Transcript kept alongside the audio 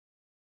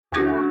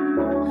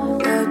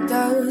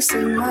dose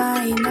of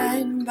mind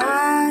and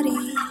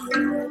body.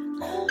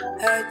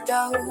 A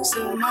dose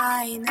of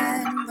mind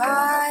and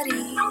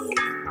body.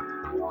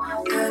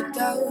 A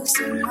dose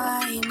of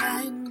mind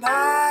and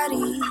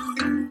body.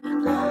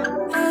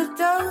 A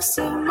dose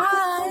of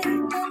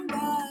mind and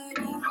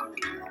body.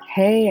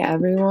 Hey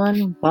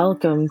everyone,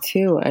 welcome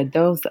to A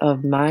Dose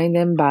of Mind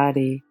and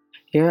Body,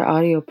 your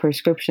audio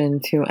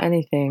prescription to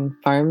anything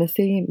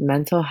pharmacy,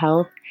 mental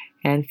health,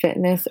 and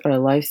fitness or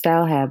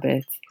lifestyle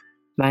habits.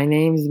 My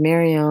name's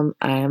Miriam.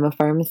 I am a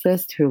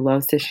pharmacist who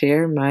loves to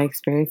share my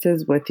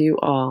experiences with you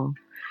all,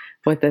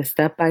 with a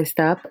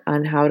step-by-step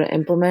on how to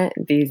implement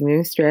these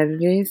new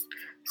strategies,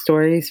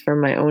 stories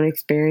from my own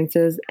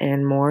experiences,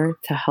 and more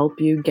to help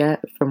you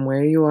get from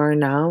where you are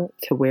now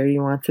to where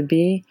you want to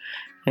be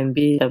and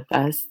be the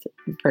best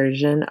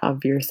version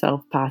of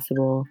yourself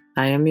possible.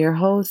 I am your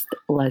host.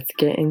 Let's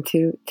get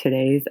into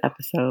today's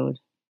episode.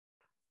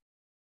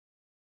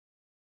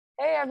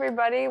 Hey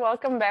everybody,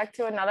 welcome back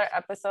to another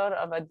episode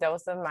of A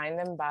Dose of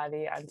Mind and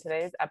Body. On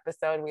today's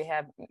episode, we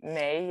have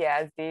May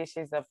Yazdi.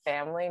 She's a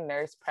family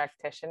nurse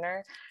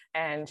practitioner,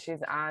 and she's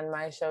on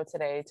my show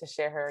today to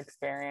share her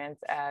experience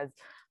as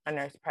a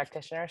nurse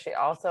practitioner. She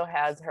also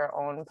has her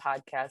own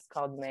podcast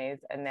called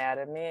May's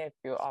Anatomy, if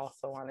you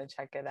also want to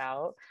check it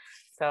out.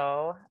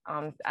 So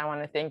I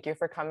want to thank you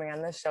for coming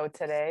on the show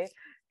today.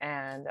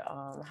 And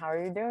how are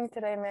you doing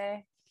today,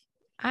 May?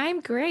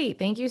 I'm great.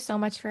 Thank you so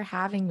much for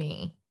having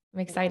me. I'm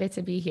excited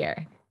to be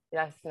here.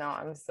 Yes, no,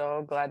 I'm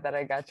so glad that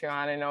I got you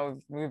on. I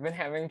know we've been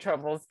having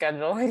trouble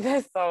scheduling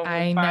this, so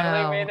we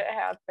finally made it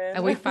happen.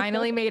 And we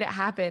finally made it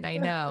happen. I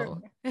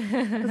know.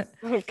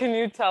 So can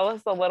you tell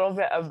us a little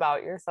bit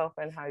about yourself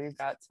and how you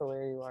got to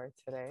where you are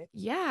today?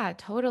 Yeah,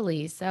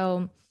 totally.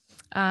 So,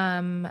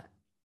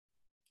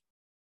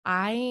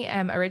 I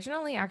am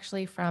originally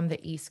actually from the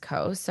East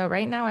Coast. So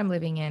right now I'm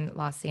living in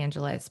Los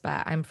Angeles,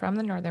 but I'm from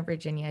the Northern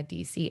Virginia,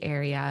 DC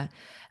area.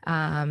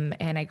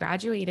 And I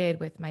graduated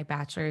with my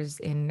bachelor's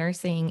in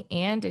nursing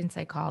and in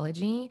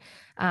psychology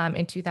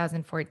in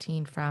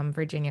 2014 from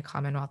Virginia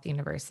Commonwealth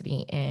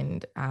University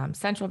in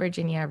Central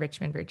Virginia,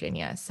 Richmond,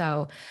 Virginia.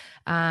 So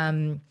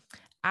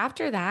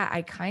after that,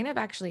 I kind of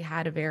actually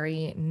had a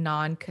very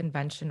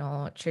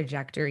non-conventional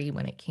trajectory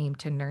when it came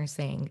to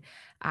nursing.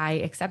 I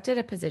accepted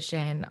a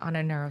position on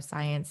a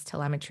neuroscience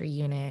telemetry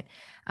unit.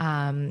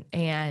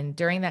 And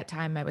during that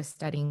time, I was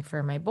studying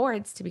for my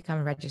boards to become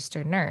a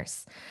registered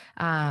nurse.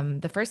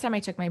 The first time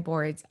I took my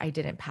boards, I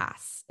didn't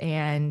pass.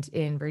 And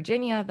in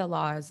Virginia, the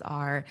laws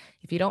are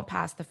if you don't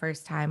pass the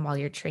first time while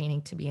you're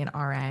training to be an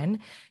RN,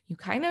 you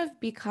kind of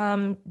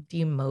become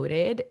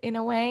demoted in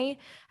a way.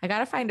 I got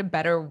to find a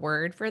better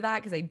word for that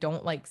because I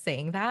don't like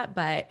saying that,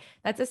 but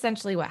that's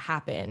essentially what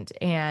happened.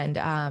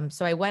 And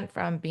so I went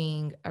from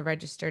being a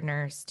registered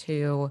nurse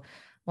to,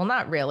 well,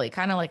 not really,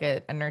 kind of like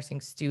a nursing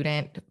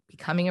student,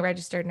 becoming a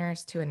registered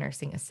nurse to a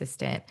nursing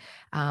assistant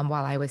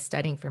while I was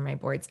studying for my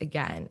boards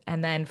again.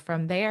 And then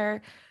from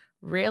there,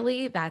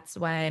 really, that's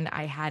when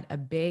I had a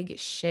big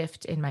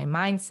shift in my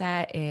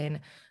mindset in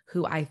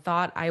who I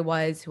thought I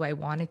was, who I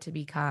wanted to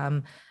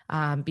become,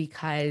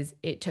 because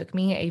it took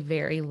me a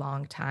very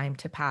long time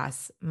to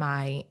pass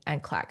my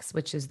NCLEX,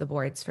 which is the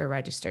boards for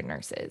registered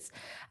nurses.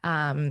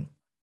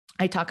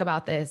 I talk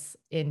about this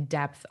in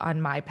depth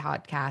on my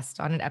podcast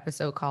on an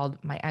episode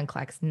called My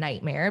NCLEX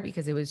Nightmare,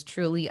 because it was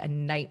truly a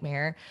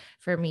nightmare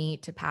for me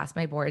to pass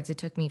my boards. It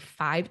took me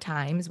 5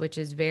 times, which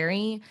is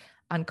very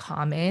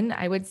uncommon,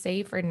 I would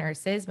say, for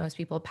nurses. Most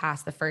people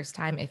pass the first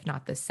time, if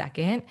not the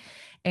second.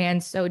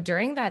 And so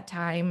during that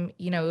time,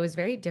 it was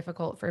very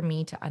difficult for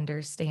me to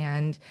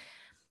understand,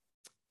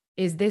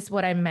 is this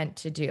what I'm meant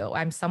to do?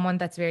 I'm someone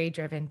that's very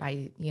driven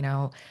by,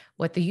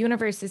 what the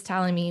universe is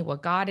telling me,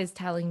 what God is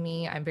telling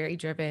me. I'm very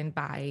driven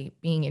by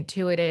being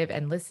intuitive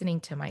and listening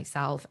to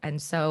myself. And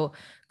so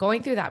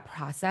going through that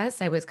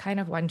process, I was kind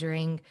of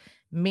wondering,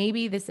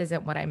 maybe this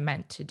isn't what I'm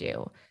meant to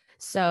do.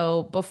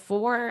 So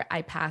before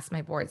I passed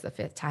my boards the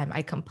 5th time,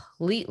 I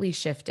completely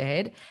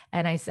shifted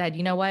and I said,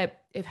 you know what?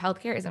 If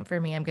healthcare isn't for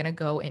me, I'm going to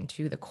go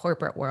into the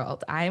corporate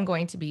world. I am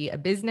going to be a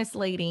business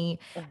lady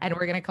and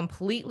we're going to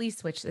completely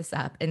switch this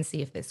up and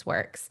see if this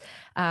works.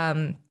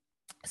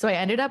 So I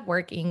ended up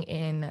working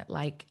in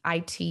like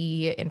IT,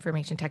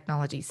 information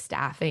technology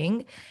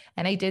staffing.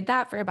 And I did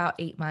that for about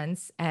 8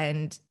 months.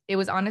 And it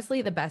was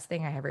honestly the best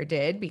thing I ever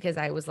did because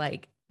I was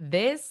like,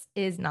 this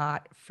is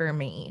not for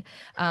me.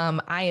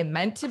 I am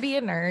meant to be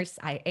a nurse.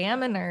 I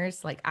am a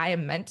nurse. Like I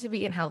am meant to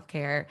be in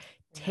healthcare.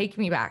 Take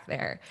me back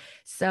there.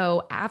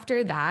 So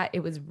after that,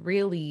 it was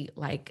really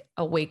like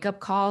a wake-up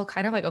call,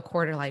 kind of like a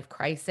quarter life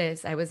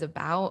crisis. I was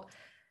about,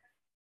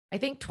 I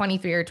think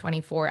 23 or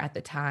 24 at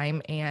the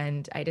time.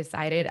 And I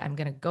decided I'm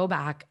going to go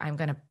back. I'm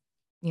going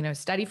to,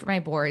 study for my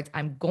boards.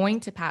 I'm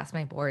going to pass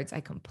my boards. I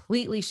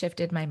completely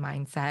shifted my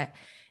mindset.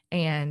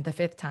 And the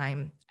 5th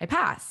time I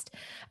passed.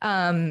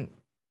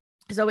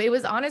 So it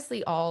was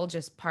honestly all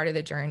just part of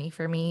the journey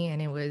for me.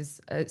 And it was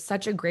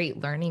such a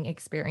great learning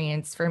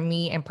experience for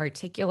me in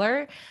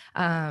particular,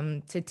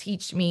 to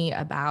teach me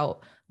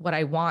about what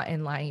I want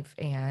in life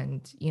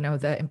and,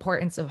 the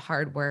importance of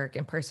hard work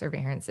and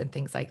perseverance and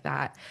things like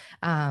that.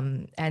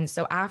 And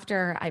so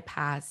after I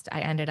passed,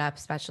 I ended up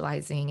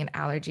specializing in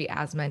allergy,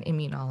 asthma, and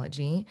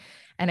immunology.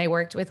 And I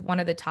worked with one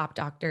of the top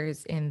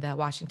doctors in the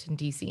Washington,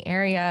 D.C.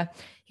 area.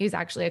 He was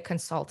actually a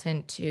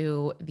consultant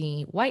to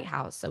the White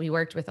House. So we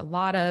worked with a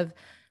lot of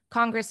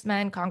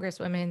congressmen,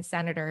 congresswomen,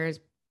 senators,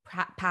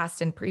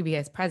 past and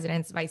previous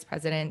presidents, vice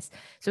presidents.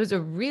 So it was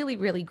a really,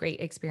 really great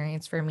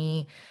experience for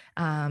me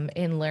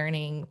in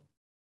learning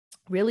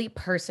really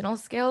personal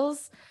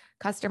skills,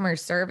 customer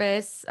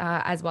service,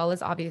 as well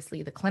as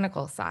obviously the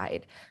clinical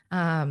side.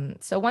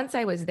 So once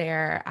I was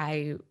there,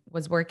 I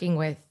was working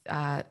with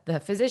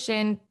the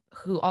physician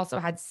who also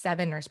had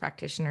 7 nurse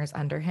practitioners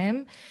under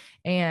him.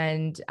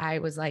 And I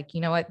was like,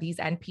 you know what? These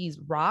NPs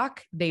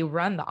rock. They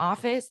run the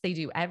office. They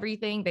do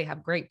everything. They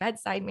have great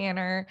bedside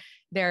manner.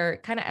 They're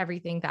kind of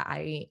everything that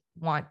I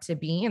want to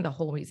be, and the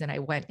whole reason I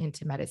went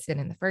into medicine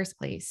in the first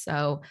place.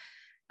 So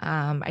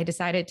I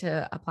decided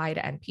to apply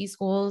to NP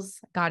schools,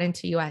 got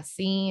into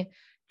USC,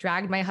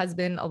 dragged my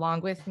husband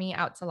along with me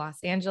out to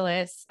Los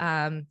Angeles.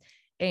 And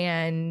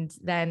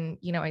then,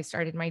 I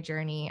started my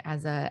journey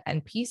as a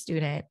NP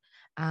student.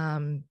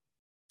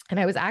 And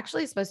I was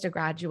actually supposed to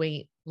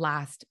graduate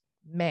last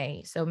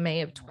May, so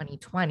May of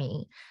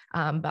 2020.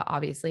 But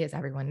obviously, as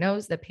everyone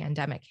knows, the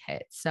pandemic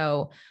hit.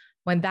 So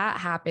when that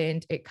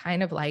happened, it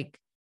kind of like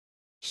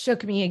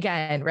shook me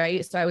again,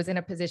 right? So I was in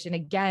a position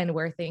again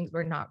where things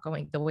were not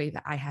going the way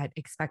that I had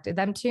expected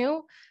them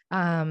to,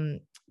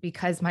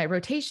 because my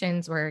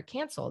rotations were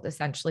canceled.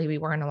 Essentially, we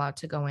weren't allowed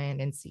to go in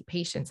and see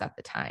patients at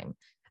the time.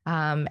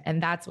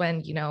 And that's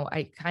when,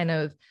 I kind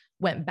of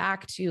went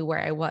back to where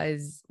I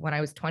was when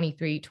I was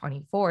 23,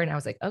 24. And I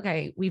was like,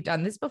 okay, we've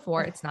done this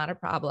before. It's not a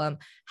problem.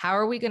 How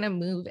are we going to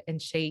move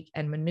and shake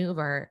and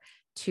maneuver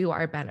to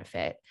our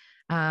benefit?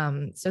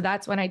 So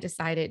that's when I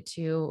decided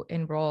to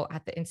enroll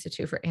at the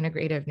Institute for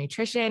Integrative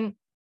Nutrition,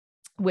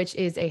 which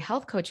is a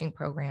health coaching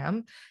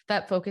program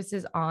that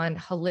focuses on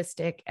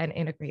holistic and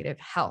integrative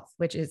health,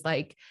 which is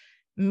like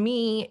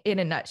me in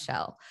a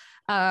nutshell.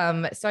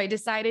 So I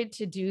decided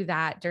to do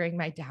that during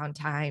my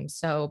downtime.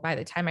 So by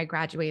the time I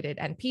graduated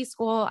NP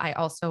school, I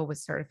also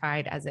was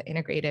certified as an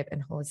integrative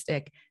and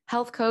holistic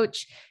health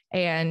coach,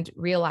 and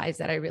realized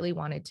that I really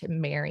wanted to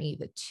marry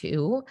the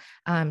two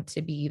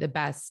to be the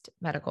best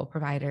medical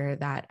provider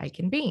that I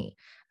can be.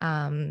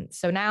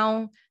 So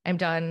now I'm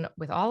done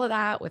with all of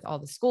that, with all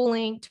the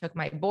schooling, took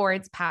my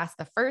boards, passed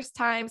the first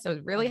time. So I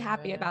was really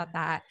happy about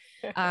that.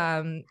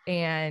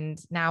 And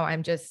now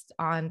I'm just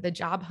on the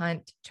job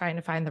hunt, trying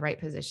to find the right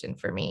position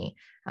for me.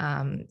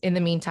 In the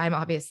meantime,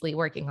 obviously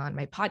working on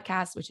my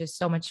podcast, which is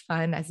so much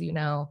fun, as you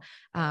know,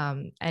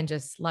 and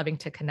just loving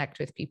to connect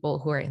with people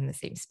who are in the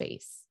same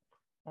space.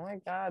 Oh my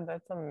God,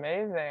 that's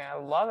amazing. I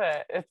love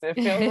it. It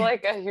feels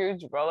like a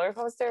huge roller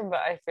coaster, but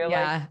I feel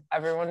like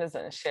everyone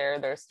doesn't share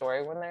their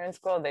story when they're in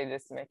school. They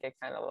just make it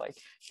kind of like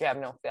you have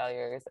no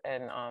failures.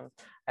 And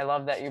I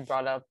love that you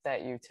brought up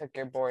that you took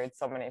your board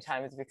so many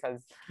times,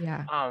 because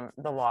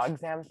the law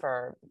exam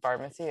for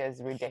pharmacy is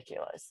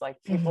ridiculous. Like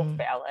people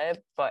fail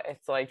it, but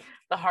it's like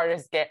the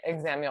hardest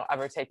exam you'll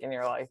ever take in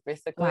your life,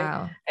 basically.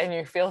 Wow. And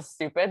you feel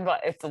stupid,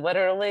 but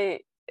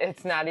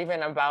it's not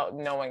even about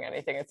knowing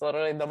anything. It's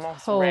literally the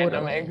most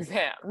random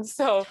exam.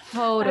 So I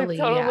totally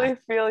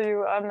feel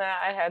you on that.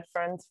 I had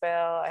friends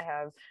fail. I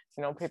have,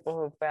 people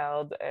who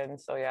failed. And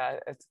so,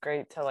 it's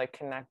great to like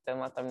connect and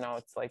let them know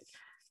it's like,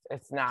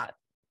 it's not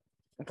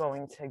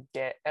going to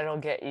it'll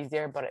get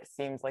easier, but it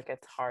seems like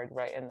it's hard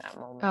right in that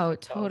moment. Oh,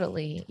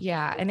 totally.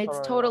 Yeah. And it's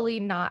totally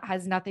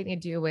has nothing to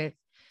do with,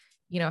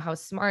 how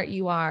smart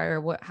you are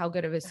or how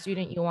good of a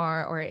student you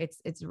are, or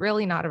it's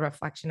really not a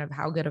reflection of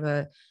how good of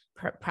a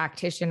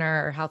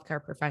practitioner or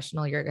healthcare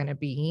professional you're going to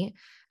be.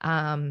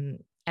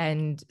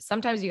 And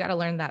sometimes you got to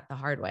learn that the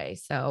hard way.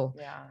 So,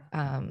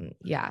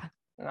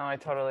 No, I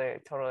totally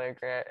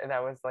agree.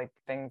 That was like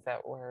things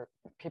that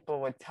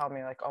people would tell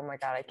me like, oh my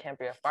God, I can't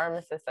be a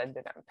pharmacist. I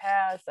didn't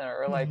pass.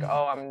 Or like,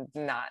 oh, I'm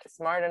not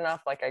smart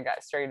enough. Like I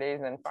got straight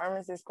A's in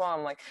pharmacy school.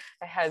 I'm like,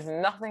 it has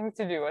nothing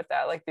to do with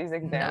that. Like these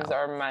exams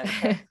are meant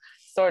to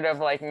sort of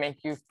like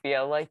make you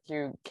feel like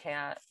you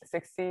can't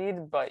succeed,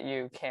 but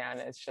you can.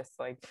 It's just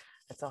like,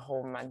 it's a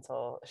whole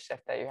mental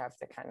shift that you have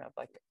to kind of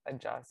like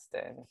adjust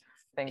and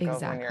think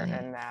of when you're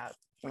in that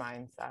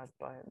mindset.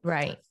 But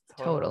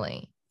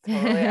Totally.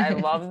 I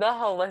love the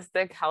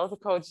holistic health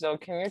coach though.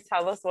 Can you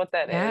tell us what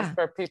that is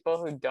for people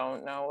who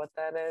don't know what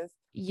that is?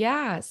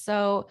 Yeah.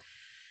 So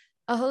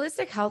a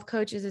holistic health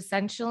coach is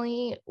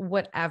essentially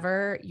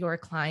whatever your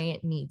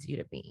client needs you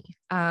to be.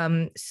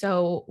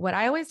 So what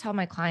I always tell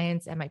my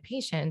clients and my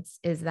patients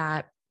is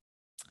that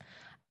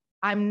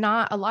a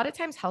lot of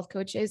times health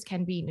coaches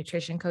can be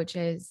nutrition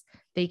coaches.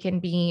 They can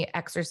be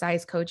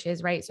exercise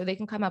coaches, right? So they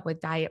can come up with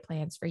diet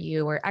plans for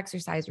you or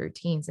exercise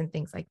routines and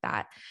things like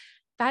that.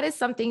 That is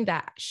something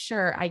that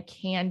sure I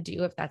can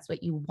do if that's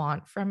what you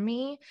want from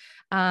me.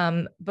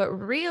 But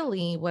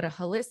really what a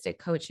holistic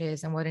coach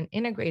is and what an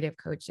integrative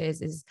coach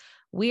is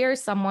We are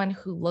someone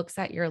who looks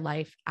at your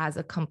life as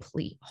a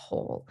complete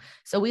whole.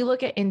 So we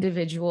look at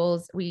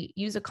individuals, we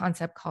use a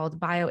concept called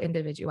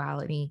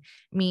bio-individuality,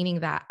 meaning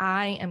that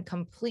I am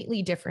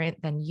completely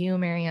different than you,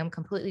 Miriam,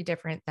 completely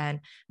different than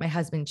my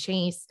husband,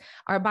 Chase.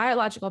 Our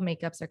biological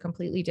makeups are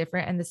completely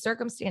different, and the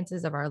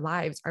circumstances of our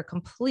lives are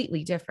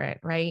completely different,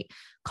 right?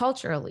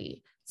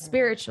 Culturally,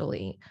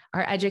 spiritually,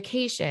 our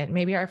education,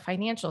 maybe our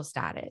financial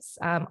status,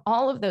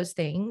 all of those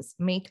things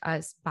make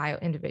us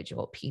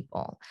bio-individual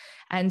people.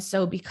 And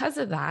so because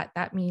of that,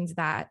 that means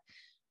that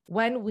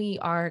when we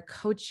are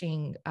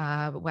coaching,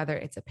 whether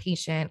it's a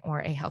patient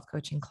or a health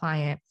coaching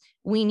client,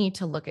 we need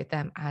to look at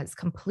them as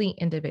complete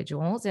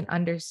individuals and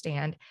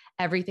understand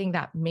everything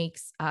that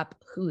makes up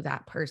who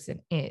that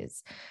person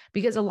is.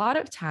 Because a lot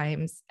of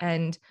times,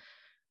 and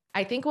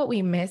I think what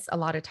we miss a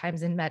lot of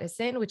times in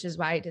medicine, which is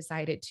why I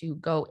decided to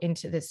go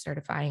into this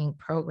certifying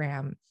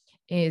program,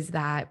 is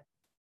that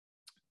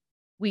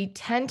we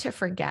tend to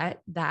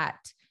forget that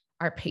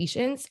our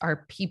patients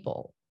are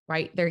people,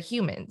 right? They're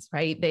humans,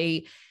 right?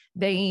 They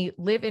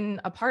live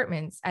in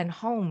apartments and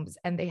homes,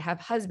 and they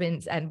have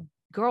husbands and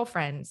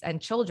girlfriends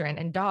and children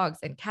and dogs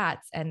and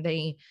cats, and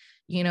they,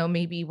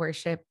 maybe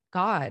worship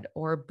God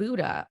or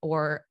Buddha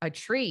or a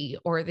tree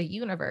or the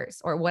universe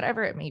or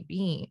whatever it may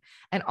be.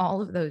 And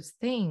all of those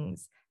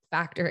things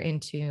factor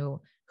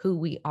into who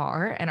we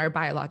are and our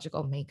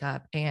biological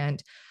makeup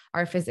and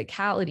our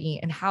physicality,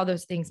 and how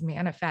those things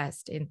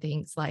manifest in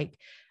things like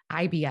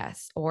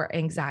IBS or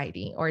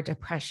anxiety or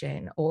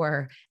depression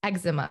or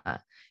eczema,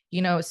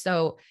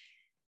 so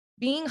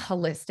being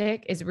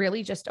holistic is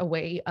really just a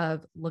way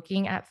of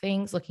looking at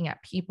things, looking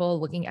at people,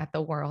 looking at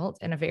the world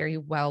in a very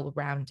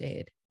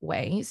well-rounded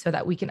way so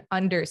that we can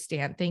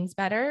understand things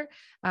better.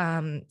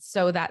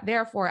 So that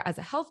therefore, as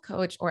a health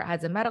coach or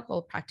as a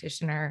medical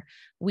practitioner,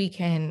 we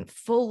can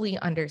fully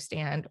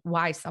understand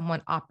why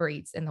someone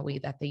operates in the way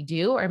that they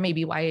do, or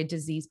maybe why a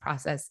disease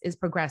process is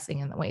progressing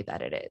in the way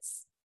that it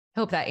is.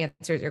 Hope that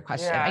answers your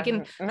question. Yeah, I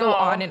can go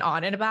on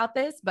and about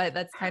this, but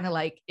that's kind of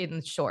like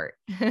in short.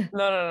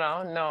 No.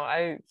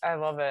 I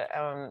love it.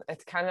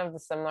 It's kind of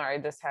similar. I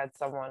just had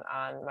someone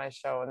on my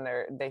show,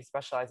 and they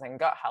specialize in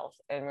gut health,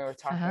 and we were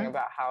talking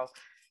about how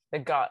the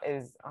gut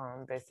is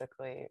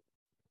basically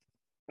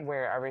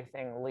where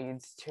everything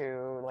leads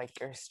to, like,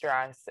 your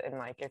stress, and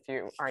like if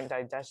you aren't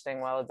digesting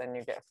well, then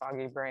you get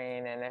foggy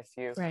brain, and if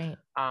you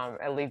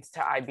it leads to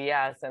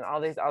IBS and all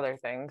these other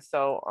things.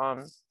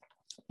 So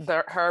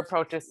her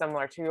approach is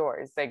similar to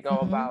yours. They go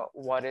about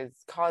what is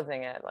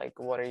causing it, like,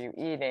 what are you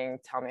eating,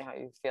 tell me how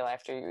you feel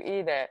after you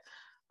eat it,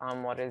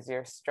 what is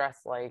your stress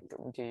like,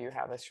 do you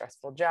have a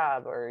stressful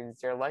job, or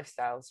is your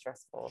lifestyle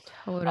stressful?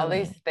 Totally. All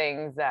these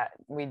things that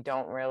we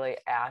don't really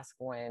ask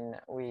when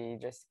we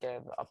just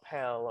give a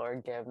pill or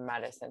give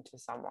medicine to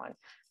someone.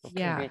 It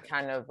can be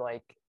kind of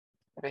like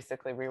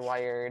basically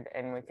rewired,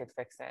 and we could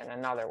fix it in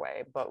another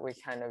way, but we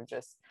kind of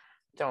just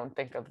don't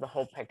think of the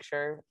whole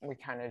picture. We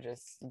kind of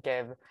just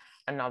give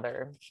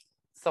another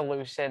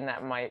solution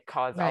that might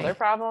cause other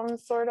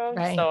problems, sort of.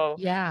 So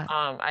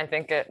I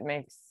think it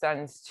makes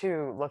sense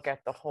to look at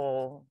the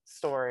whole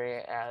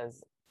story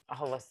as a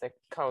holistic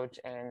coach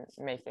and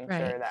making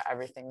sure that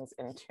everything's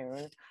in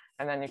tune,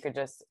 and then you could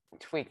just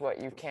tweak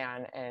what you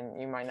can, and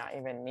you might not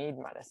even need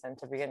medicine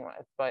to begin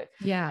with. But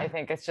I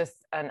think it's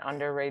just an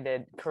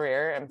underrated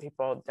career, and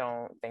people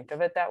don't think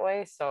of it that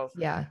way. So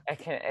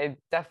it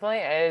definitely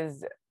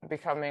is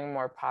becoming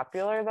more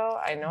popular, though,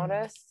 I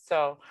noticed.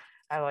 So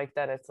I like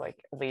that it's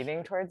like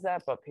leading towards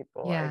that, but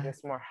people are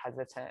just more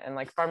hesitant. And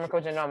like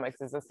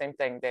pharmacogenomics is the same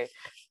thing.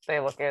 They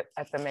look at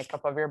the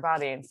makeup of your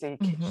body and see,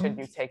 should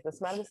you take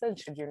this medicine?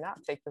 Should you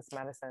not take this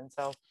medicine?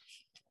 So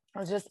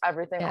it's just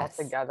everything all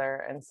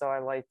together. And so I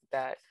like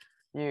that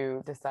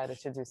you decided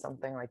to do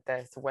something like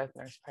this with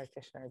nurse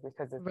practitioners,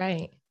 because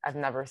it's, I've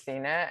never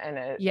seen it, and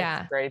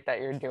it's great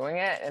that you're doing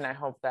it. And I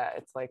hope that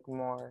it's like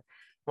more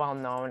well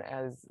known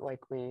as like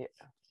we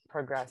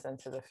progress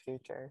into the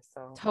future.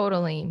 So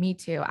totally, me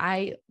too.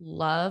 I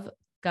love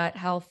gut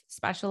health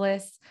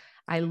specialists.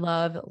 I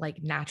love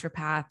like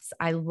naturopaths.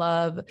 I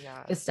love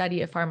the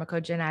study of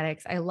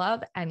pharmacogenetics. I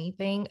love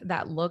anything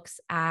that looks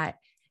at,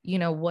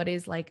 what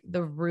is like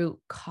the root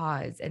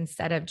cause,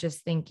 instead of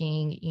just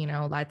thinking,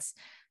 let's,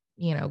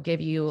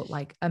 give you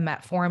like a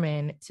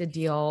metformin to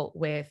deal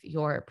with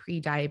your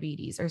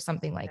pre-diabetes or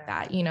something like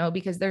that,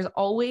 because there's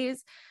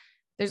always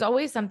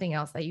something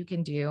else that you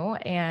can do.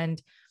 And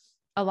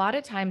a lot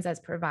of times as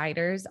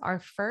providers, our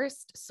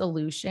first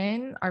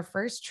solution, our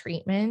first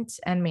treatment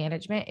and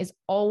management is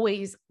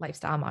always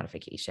lifestyle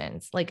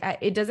modifications. Like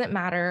it doesn't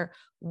matter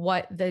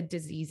what the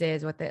disease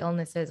is, what the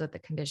illness is, what the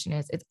condition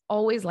is, it's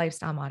always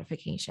lifestyle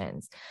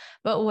modifications.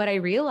 But what I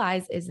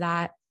realize is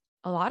that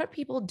a lot of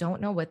people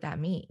don't know what that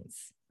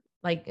means.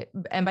 Like,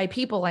 and by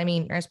people, I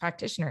mean nurse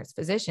practitioners,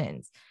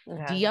 physicians,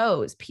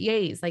 DOs,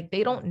 PAs, like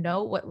they don't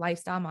know what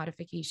lifestyle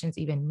modifications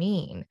even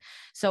mean.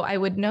 So I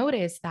would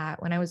notice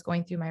that when I was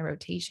going through my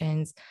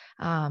rotations,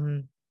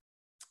 my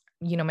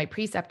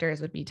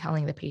preceptors would be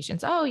telling the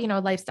patients,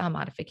 lifestyle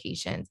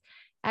modifications,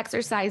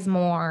 exercise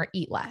more,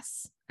 eat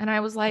less. And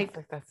I was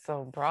like, that's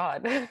so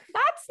broad. That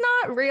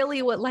that's not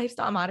really what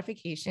lifestyle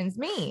modifications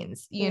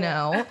means, you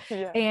know?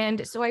 Yeah.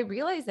 And so I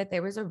realized that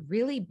there was a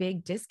really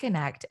big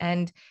disconnect.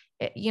 And,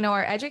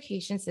 our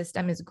education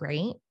system is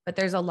great, but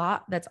there's a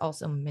lot that's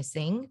also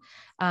missing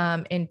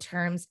in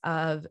terms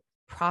of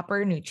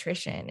proper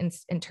nutrition,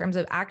 in terms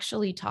of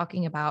actually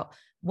talking about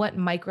what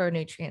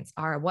micronutrients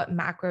are, what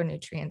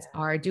macronutrients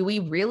are. Do we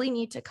really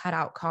need to cut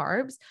out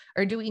carbs,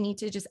 or do we need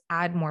to just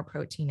add more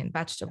protein and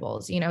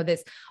vegetables?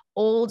 This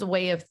old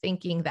way of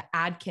thinking, the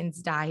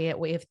Atkins diet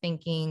way of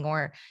thinking,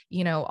 or,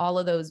 all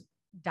of those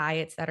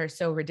diets that are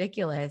so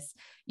ridiculous,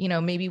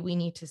 maybe we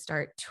need to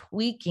start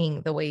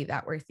tweaking the way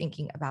that we're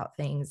thinking about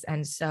things.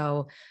 And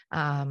so,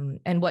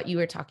 and what you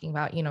were talking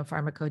about,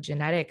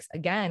 pharmacogenetics,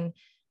 again,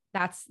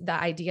 that's the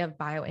idea of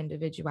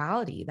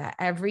bioindividuality, that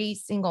every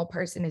single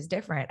person is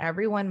different.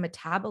 Everyone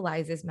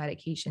metabolizes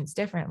medications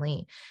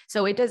differently.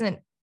 So it doesn't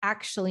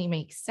actually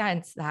make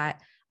sense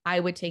that I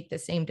would take the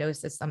same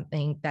dose as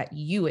something that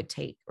you would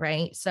take,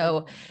 right?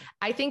 So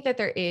I think that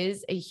there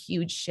is a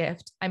huge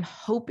shift. I'm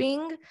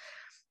hoping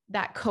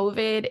that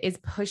COVID is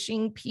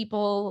pushing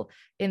people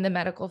in the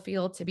medical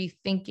field to be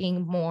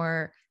thinking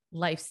more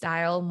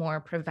lifestyle,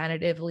 more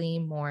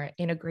preventatively, more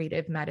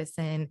integrative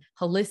medicine,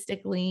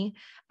 holistically,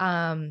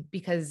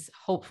 because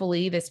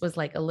hopefully this was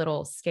like a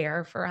little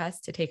scare for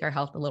us to take our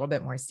health a little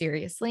bit more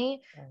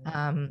seriously.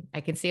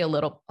 I can see a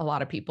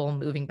lot of people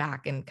moving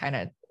back and kind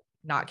of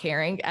not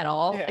caring at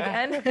all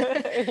again.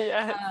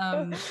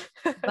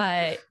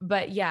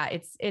 But yeah,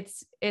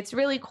 it's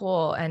really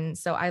cool. And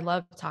so I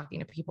love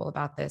talking to people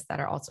about this that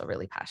are also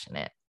really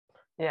passionate.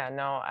 Yeah,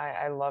 no,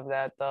 I love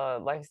that. The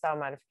lifestyle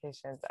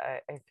modifications,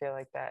 I feel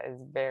like that is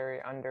very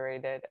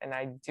underrated. And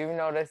I do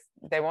notice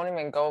they won't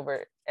even go over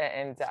it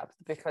in depth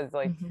because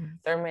like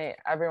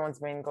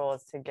everyone's main goal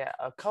is to get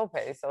a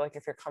copay. So like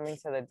if you're coming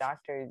to the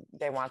doctor,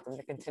 they want them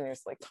to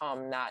continuously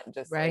come, not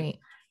just like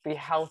be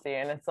healthy.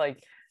 And it's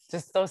like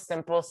just those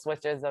simple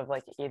switches of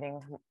like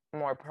eating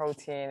more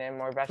protein and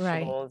more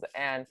vegetables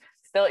and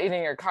still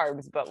eating your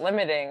carbs, but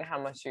limiting how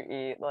much you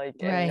eat, like,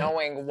 and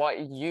knowing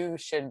what you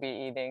should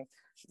be eating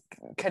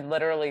could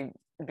literally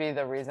be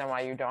the reason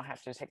why you don't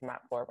have to take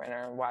metformin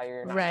or why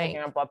you're not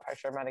taking a blood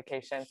pressure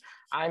medication.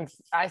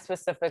 I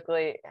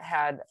specifically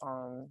had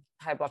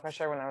high blood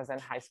pressure when I was in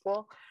high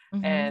school,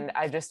 and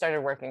I just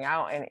started working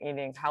out and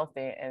eating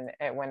healthy, and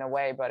it went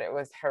away, but it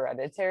was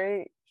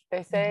hereditary,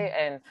 they say,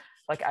 and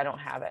like I don't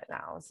have it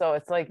now. So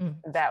it's like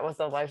that was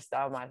a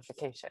lifestyle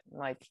modification.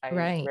 Like I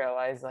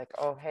realized like,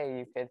 oh, hey,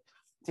 you could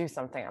do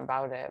something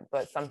about it,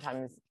 but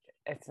sometimes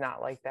it's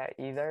not like that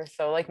either.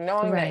 So like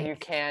knowing that you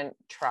can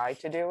try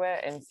to do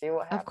it and see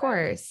what happens, of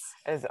course,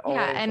 is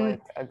always like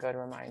a good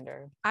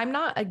reminder. I'm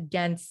not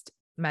against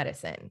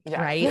medicine,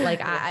 right?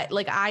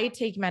 Like I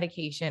take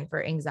medication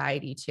for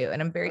anxiety too.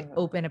 And I'm very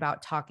open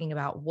about talking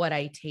about what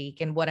I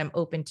take and what I'm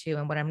open to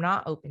and what I'm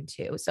not open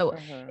to. So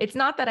it's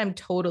not that I'm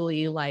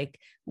totally like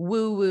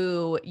woo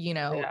woo,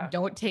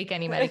 don't take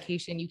any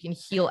medication. You can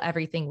heal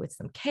everything with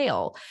some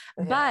kale.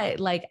 But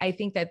like, I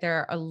think that there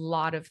are a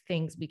lot of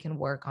things we can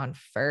work on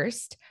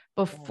first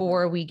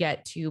before we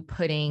get to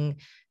putting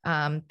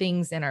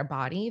things in our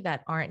body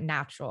that aren't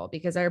natural,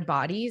 because our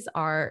bodies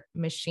are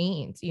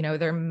machines,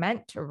 they're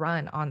meant to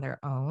run on their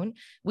own.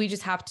 We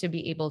just have to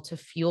be able to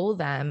fuel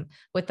them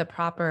with the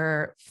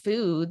proper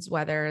foods,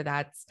 whether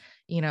that's,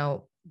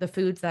 the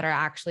foods that are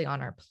actually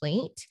on our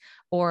plate,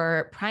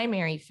 or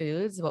primary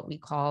foods, what we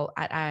call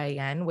at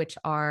IIN, which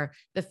are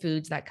the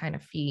foods that kind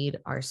of feed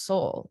our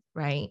soul.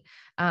 Right.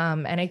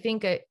 And I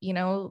think,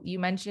 you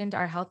mentioned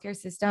our healthcare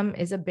system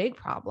is a big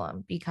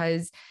problem,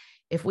 because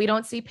if we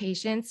don't see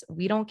patients,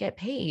 we don't get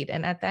paid.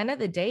 And at the end of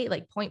the day,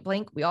 like point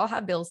blank, we all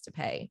have bills to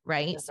pay,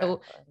 right? Exactly.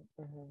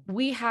 So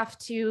we have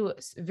to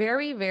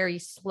very, very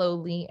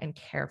slowly and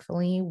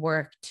carefully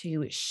work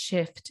to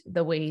shift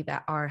the way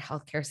that our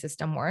healthcare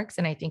system works.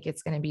 And I think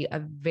it's going to be a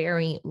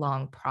very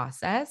long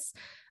process,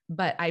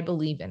 but I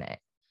believe in it.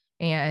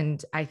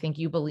 And I think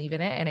you believe in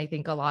it. And I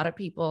think a lot of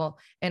people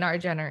in our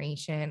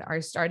generation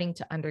are starting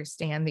to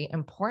understand the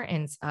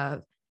importance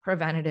of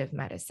preventative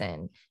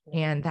medicine,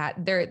 and that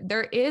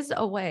there is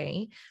a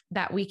way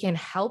that we can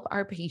help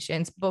our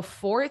patients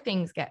before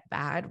things get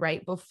bad,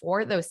 right?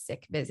 Before those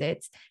sick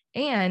visits,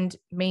 and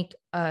make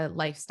a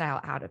lifestyle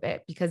out of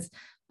it, because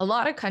a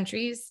lot of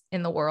countries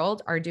in the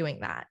world are doing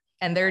that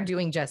and they're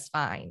doing just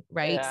fine.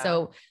 Right.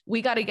 So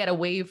we got to get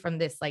away from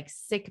this like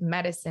sick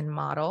medicine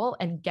model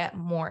and get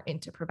more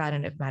into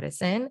preventative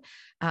medicine.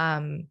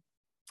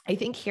 I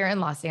think here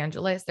in Los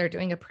Angeles, they're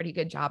doing a pretty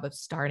good job of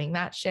starting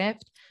that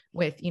shift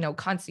with,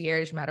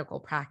 concierge medical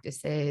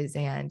practices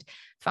and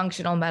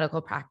functional medical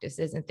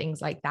practices and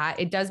things like that.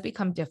 It does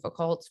become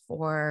difficult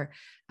for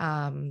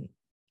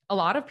a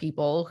lot of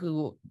people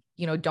who,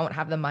 don't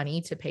have the money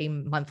to pay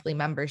monthly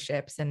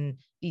memberships and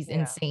these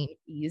insane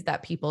fees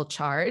that people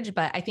charge.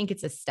 But I think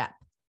it's a step.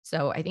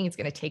 So I think it's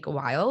going to take a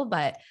while,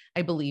 but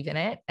I believe in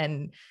it,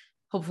 and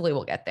hopefully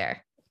we'll get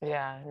there.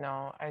 Yeah,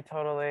 no, I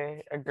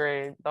totally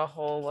agree. The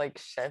whole like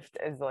shift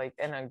is like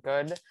in a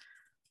good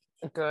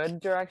good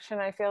direction.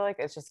 I feel like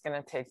it's just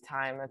going to take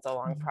time. It's a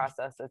long Mhm.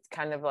 process. It's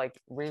kind of like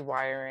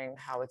rewiring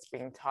how it's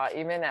being taught.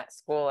 Even at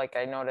school, like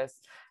I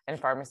noticed in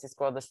pharmacy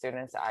school, the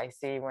students I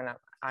see when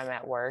I'm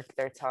at work,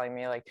 they're telling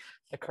me like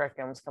the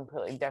curriculum is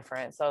completely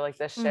different. So like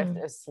the shift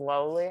Mm. is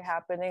slowly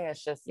happening.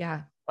 It's just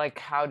Yeah. like,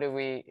 how do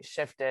we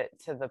shift it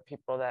to the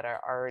people that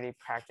are already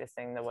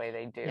practicing the way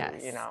they do,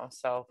 Yes. you know?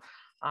 So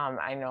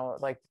I know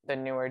like the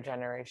newer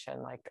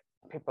generation, like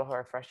people who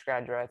are fresh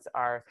graduates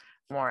are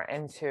more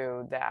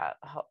into that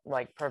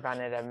like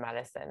preventative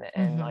medicine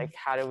and Mhm. like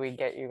how do we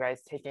get you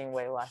guys taking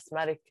way less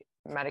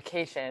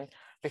medication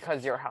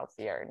because you're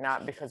healthier,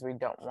 not because we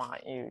don't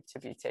want you to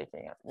be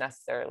taking it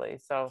necessarily.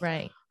 So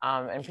Right.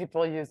 and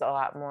people use a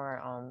lot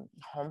more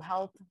home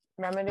health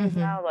remedies Mhm.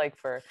 now, like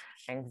for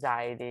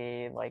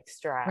anxiety, like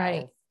stress,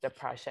 Right.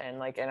 depression,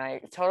 like, and I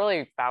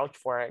totally vouch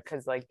for it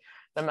because like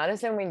the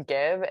medicine we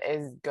give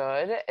is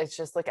good. It's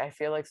just like I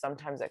feel like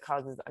sometimes it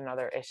causes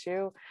another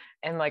issue.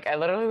 And like I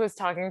literally was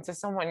talking to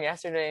someone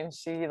yesterday and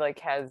she like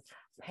has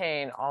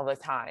pain all the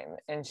time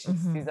and she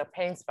sees Mhm. a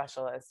pain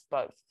specialist,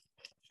 but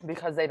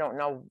because they don't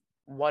know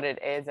what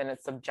it is and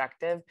it's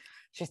subjective,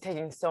 she's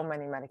taking so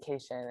many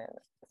medication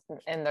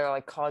and they're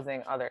like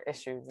causing other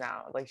issues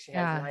now. Like she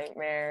has Yeah.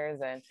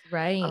 nightmares and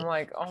I'm Right.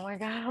 like, oh my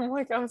God, I'm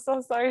like, I'm so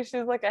sorry.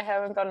 She's like, I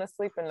haven't gone to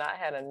sleep and not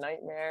had a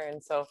nightmare.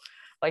 And so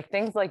like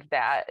things like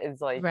that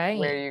is like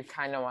where Right. you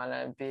kind of want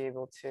to be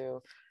able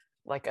to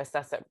like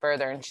assess it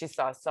further. And she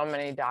saw so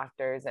many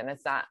doctors and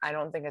it's not, I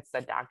don't think it's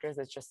the doctors,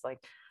 it's just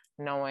like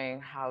knowing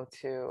how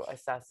to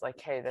assess like,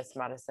 hey, this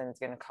medicine is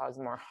going to cause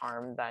more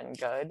harm than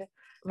good, and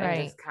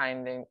Right. just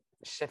kind of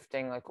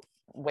shifting like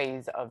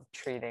ways of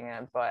treating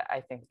it. But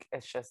I think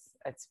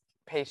it's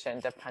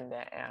patient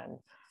dependent and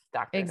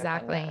doctor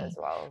dependent as Exactly.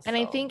 well. And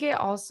I So think it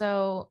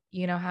also,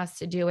 has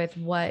to do with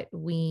what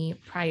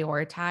we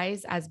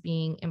prioritize as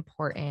being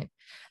important.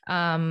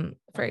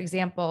 For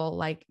example,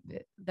 like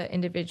the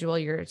individual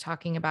you're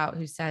talking about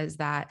who says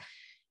that,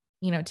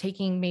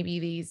 taking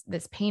maybe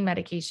this pain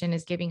medication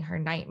is giving her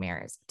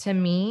nightmares. To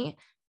me,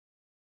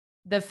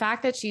 the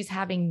fact that she's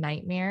having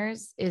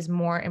nightmares is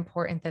more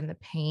important than the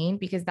pain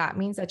because that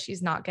means that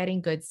she's not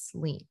getting good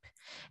sleep.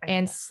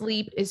 And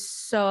sleep is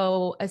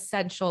so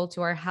essential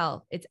to our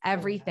health. It's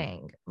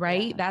everything,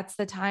 right? Yeah. That's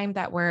the time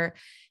that we're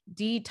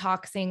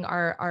detoxing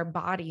our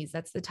bodies.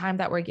 That's the time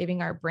that we're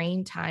giving our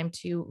brain time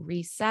to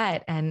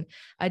reset and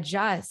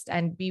adjust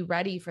and be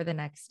ready for the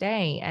next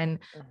day. And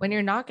when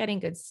you're not getting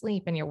good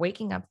sleep and you're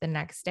waking up the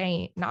next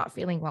day not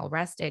feeling well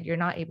rested, you're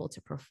not able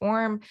to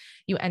perform.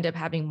 You end up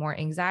having more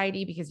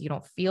anxiety because you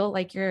don't feel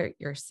like you're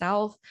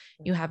yourself.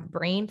 You have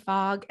brain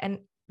fog, and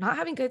not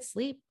having good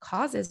sleep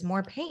causes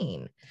more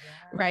pain,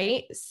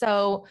 right?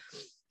 So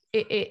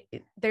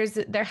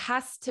there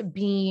has to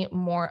be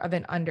more of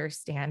an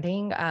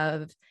understanding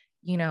of,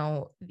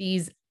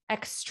 these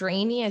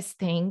extraneous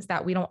things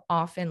that we don't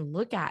often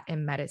look at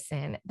in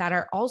medicine that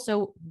are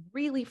also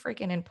really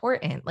freaking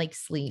important, like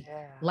sleep,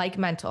 like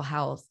mental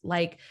health,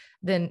 like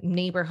the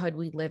neighborhood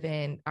we live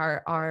in,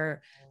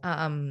 our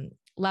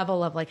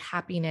level of like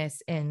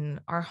happiness in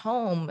our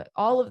home,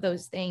 all of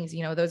those things,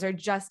 those are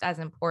just as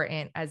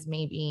important as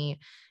maybe,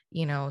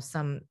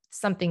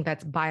 something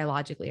that's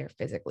biologically or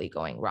physically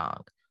going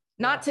wrong.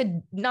 Not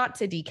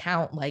to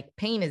decount, like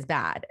pain is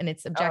bad and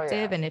it's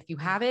subjective. And if you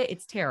have it,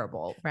 it's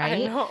terrible. I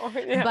Right. know.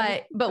 Yeah.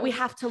 But we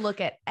have to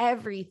look at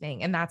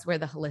everything. And that's where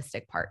the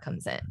holistic part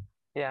comes in.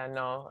 Yeah,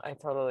 no, I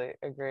totally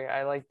agree.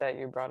 I like that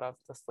you brought up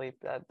the sleep.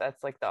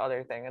 That's like the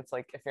other thing. It's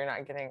like if you're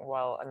not getting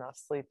well enough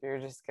sleep, you're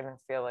just gonna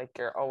feel like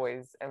you're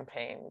always in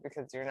pain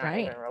because you're not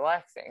even Right.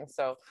 relaxing.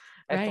 So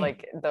it's Right.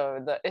 like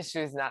the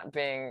issues not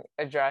being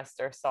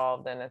addressed or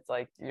solved, and it's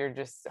like you're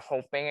just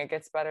hoping it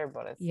gets better,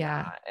 but it's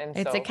Yeah. not. And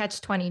It's a so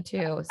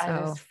catch-22. I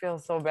So just feel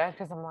so bad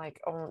because I'm like,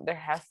 oh, there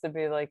has to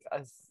be like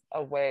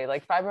a way.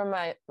 Like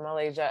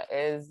fibromyalgia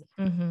is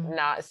mhm.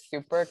 not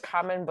super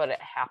common, but it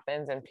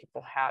happens and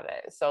people have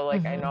it. So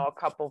like I know Mhm. a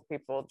couple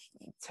people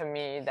to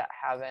me that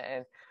have it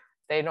and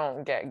they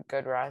don't get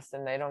good rest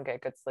and they don't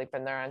get good sleep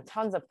and they're on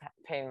tons of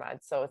pain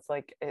meds. So it's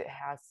like it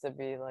has to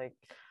be like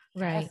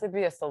there has Right. to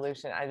be a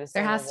solution. I just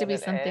There don't know has to what be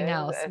it something is.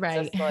 else. It's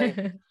Right. just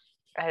like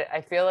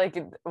I feel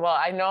like, well,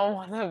 I know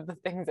one of the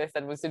things I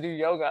said was to do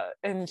yoga,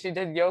 and she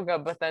did yoga,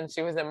 but then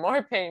she was in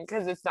more pain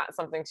because it's not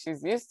something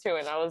she's used to.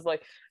 And I was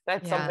like,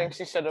 that's something Yeah.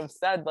 she should have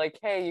said, like,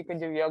 hey, you can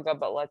do yoga,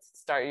 but let's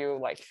start you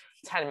like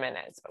 10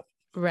 minutes or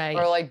Right.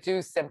 like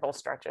do simple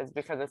stretches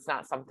because it's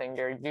not something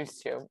you're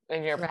used to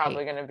and you're Right.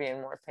 probably going to be in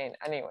more pain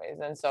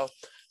anyways. And so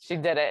she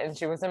did it and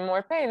she was in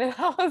more pain. And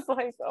I was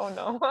like, oh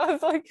no, I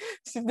was like,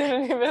 she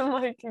didn't even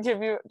like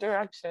give you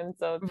direction.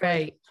 So it's like,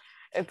 Right.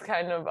 it's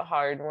kind of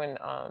hard when,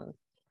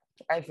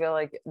 I feel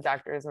like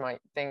doctors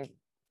might think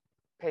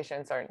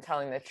patients aren't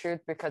telling the truth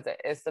because it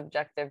is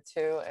subjective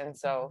too. And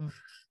so Mhm.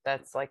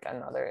 that's like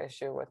another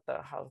issue with the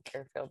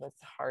healthcare field.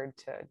 It's hard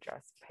to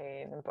address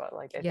pain, but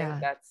like I think Yeah.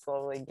 that's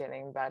slowly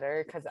getting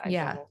better because I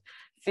Yeah. don't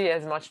see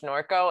as much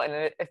Norco,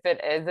 and if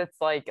it is, it's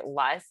like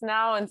less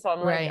now. And so I'm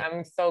like, Right.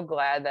 I'm so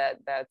glad that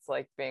that's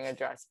like being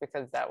addressed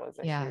because that was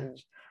a Yeah.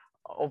 huge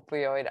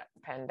opioid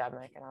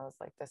pandemic, and I was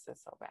like, this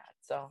is so bad.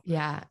 So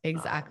Yeah,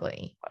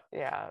 exactly.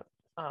 yeah.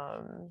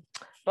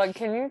 But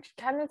can you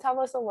kind of tell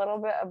us a little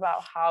bit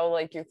about how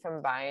like you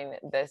combine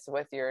this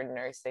with your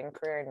nursing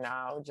career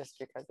now, just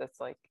because it's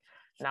like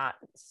not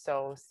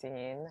so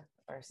seen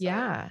or so,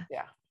 Yeah,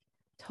 yeah.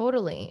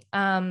 totally.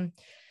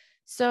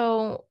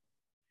 So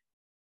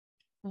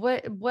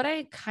what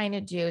I kind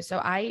of do, so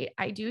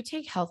I do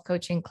take health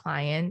coaching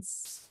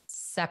clients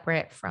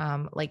separate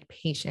from like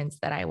patients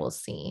that I will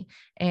see.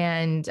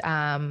 And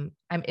I'm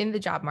in the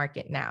job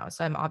market now,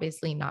 so I'm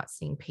obviously not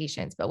seeing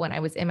patients, but when I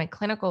was in my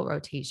clinical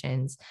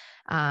rotations,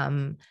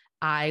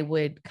 I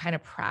would kind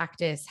of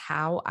practice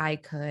how I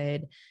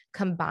could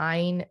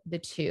combine the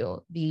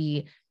two,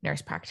 the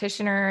nurse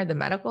practitioner, the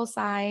medical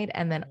side,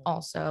 and then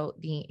also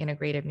the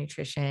integrative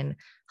nutrition,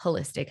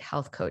 holistic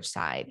health coach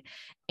side.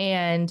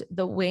 And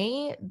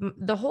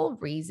the whole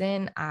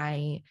reason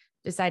I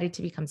decided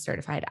to become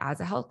certified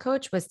as a health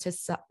coach was to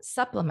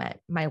supplement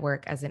my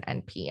work as an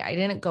NP. I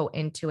didn't go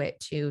into it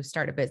to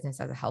start a business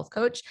as a health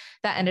coach.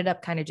 That ended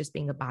up kind of just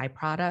being a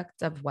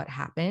byproduct of what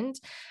happened.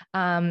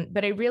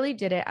 But I really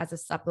did it as a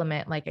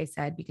supplement, like I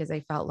said, because I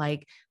felt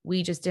like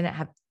we just didn't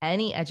have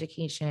any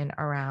education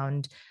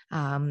around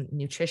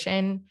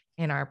nutrition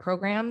in our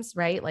programs,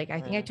 right? Like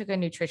I think I took a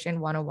nutrition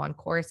 101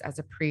 course as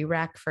a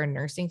prereq for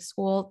nursing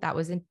school. That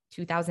was in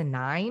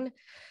 2009.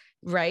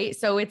 Right.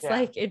 So it's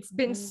like, it's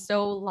been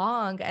so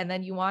long. And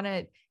then you want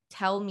to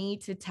tell me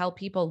to tell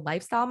people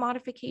lifestyle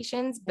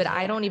modifications, but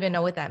I don't even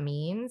know what that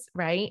means.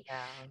 Right.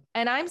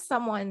 And I'm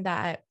someone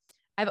that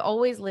I've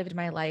always lived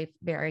my life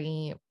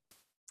very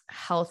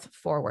health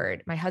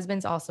forward. My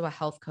husband's also a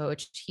health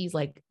coach. He's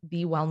like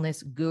the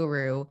wellness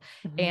guru.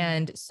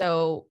 And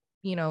so,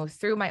 you know,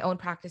 through my own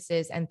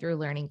practices and through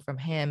learning from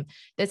him,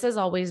 this has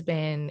always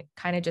been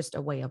kind of just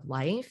a way of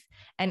life.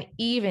 And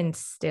even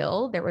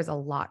still, there was a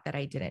lot that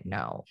I didn't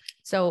know.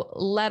 So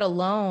let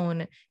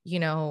alone, you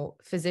know,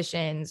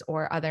 physicians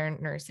or other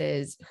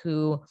nurses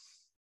who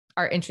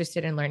are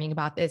interested in learning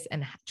about this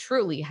and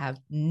truly have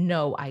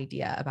no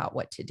idea about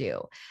what to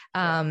do.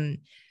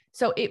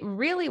 So it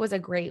really was a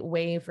great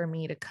way for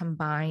me to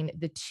combine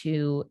the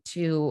two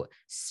to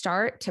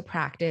start to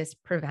practice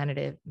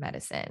preventative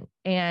medicine.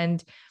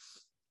 And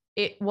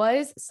it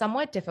was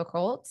somewhat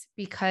difficult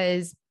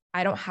because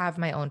I don't have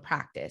my own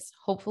practice.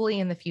 Hopefully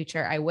in the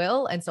future I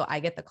will. And so I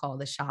get to call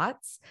the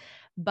shots.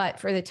 But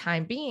for the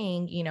time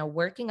being, you know,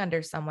 working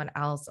under someone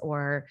else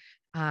or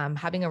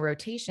having a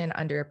rotation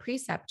under a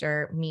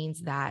preceptor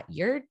means that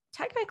you're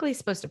technically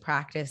supposed to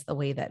practice the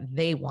way that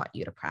they want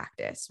you to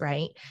practice,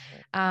 right?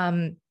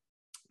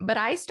 But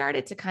I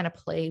started to kind of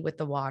play with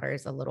the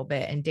waters a little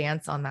bit and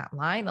dance on that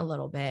line a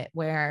little bit,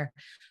 where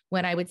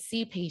when I would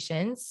see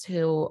patients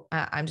who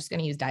I'm just going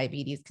to use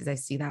diabetes because I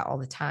see that all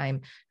the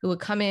time, who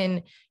would come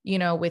in, you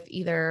know, with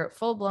either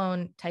full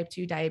blown type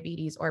 2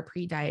 diabetes or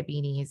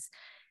pre-diabetes,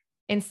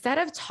 instead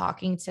of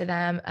talking to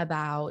them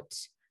about,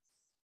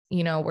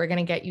 you know, we're going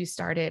to get you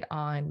started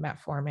on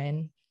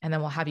metformin and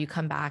then we'll have you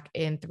come back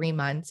in 3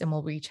 months and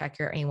we'll recheck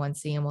your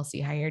A1C and we'll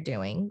see how you're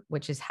doing,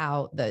 which is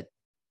how the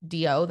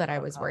DO that I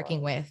was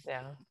working with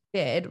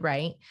did,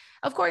 right?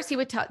 Of course, he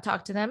would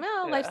talk to them,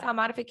 lifestyle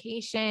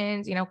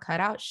modifications, you know,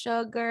 cut out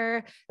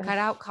sugar, cut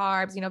out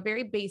carbs, you know,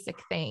 very basic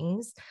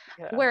things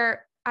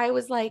where I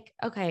was like,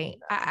 okay,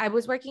 I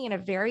was working in a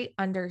very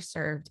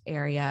underserved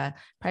area,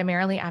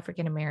 primarily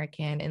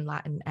African-American and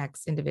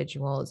Latinx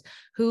individuals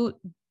who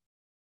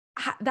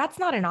that's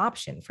not an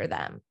option for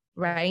them,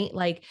 right?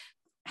 Like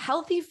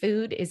healthy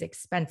food is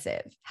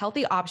expensive.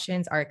 Healthy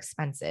options are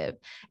expensive.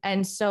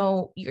 And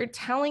so you're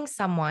telling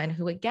someone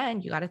who,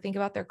 again, you got to think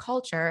about their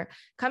culture,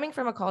 coming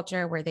from a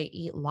culture where they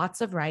eat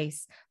lots of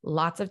rice,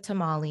 lots of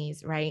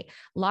tamales, right?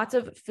 Lots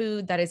of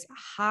food that is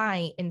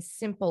high in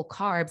simple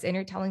carbs. And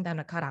you're telling them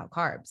to cut out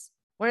carbs.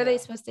 What are they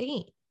supposed to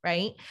eat?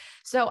 Right.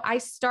 So I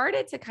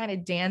started to kind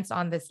of dance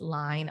on this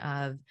line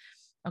of,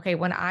 okay,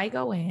 when I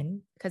go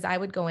in, because I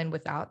would go in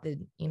without the,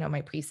 you know,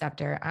 my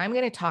preceptor, I'm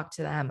going to talk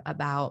to them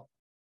about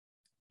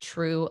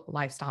true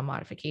lifestyle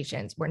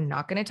modifications. We're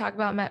not going to talk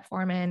about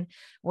metformin.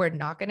 We're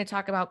not going to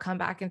talk about come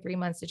back in 3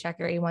 months to check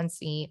your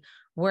A1C.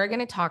 We're going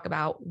to talk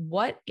about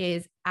what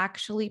is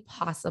actually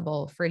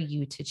possible for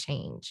you to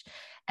change.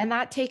 And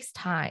that takes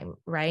time,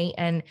 right?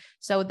 And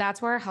so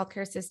that's where our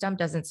healthcare system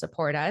doesn't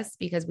support us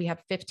because we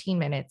have 15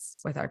 minutes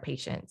with our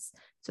patients.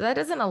 So that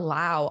doesn't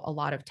allow a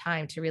lot of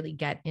time to really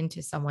get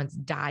into someone's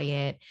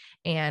diet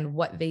and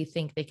what they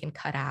think they can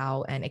cut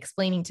out and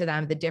explaining to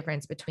them the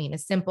difference between a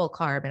simple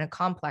carb and a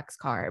complex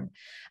carb.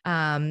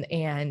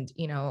 And,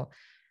 you know,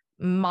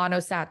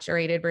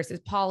 monosaturated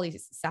versus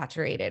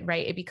polysaturated,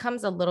 right? It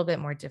becomes a little bit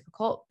more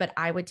difficult, but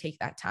I would take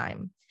that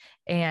time.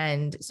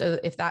 And so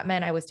if that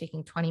meant I was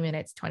taking 20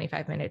 minutes,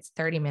 25 minutes,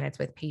 30 minutes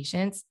with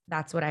patients,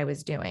 that's what I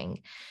was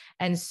doing.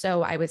 And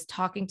so I was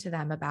talking to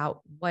them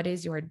about what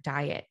is your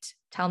diet?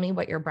 Tell me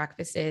what your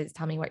breakfast is.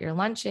 Tell me what your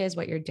lunch is,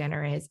 what your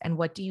dinner is, and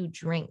what do you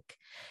drink?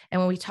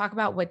 And when we talk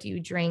about what do you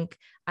drink,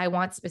 I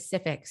want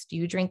specifics. Do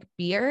you drink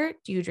beer?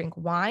 Do you drink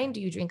wine?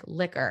 Do you drink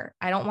liquor?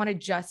 I don't want to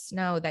just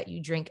know that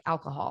you drink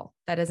alcohol.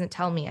 That doesn't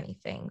tell me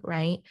anything,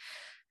 right?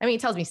 I mean,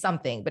 it tells me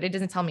something, but it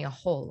doesn't tell me a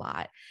whole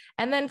lot.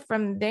 And then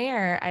from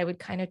there, I would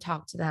kind of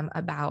talk to them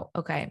about,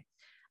 okay,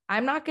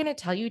 I'm not going to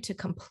tell you to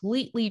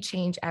completely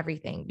change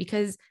everything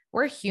because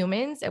we're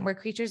humans and we're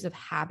creatures of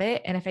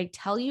habit. And if I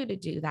tell you to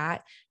do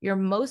that, you're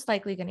most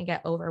likely going to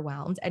get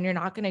overwhelmed and you're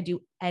not going to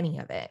do any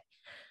of it.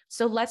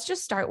 So let's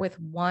just start with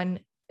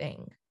one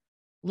thing.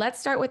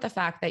 Let's start with the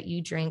fact that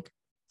you drink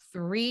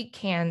 3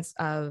 cans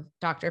of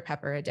Dr.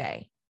 Pepper a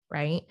day,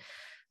 right?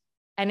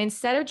 And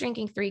instead of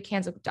drinking 3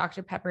 cans of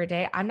Dr. Pepper a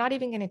day, I'm not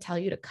even going to tell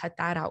you to cut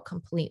that out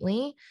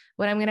completely.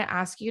 What I'm going to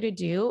ask you to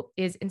do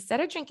is instead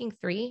of drinking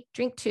 3,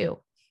 drink 2.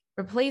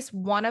 Replace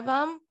one of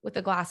them with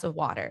a glass of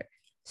water.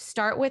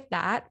 Start with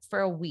that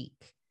for a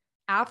week.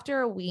 After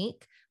a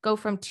week, go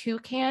from 2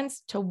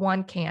 cans to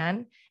 1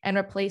 can and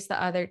replace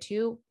the other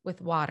 2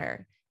 with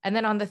water. And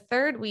then on the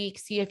 3rd week,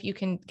 see if you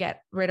can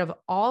get rid of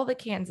all the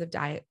cans of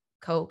Diet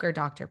Coke or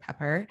Dr.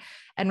 Pepper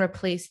and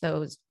replace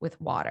those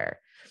with water.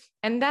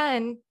 And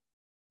then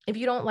if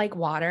you don't like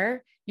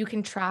water, you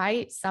can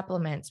try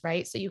supplements,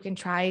 right? So you can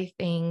try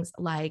things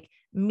like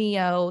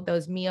Mio,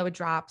 those Mio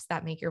drops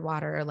that make your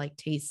water like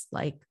taste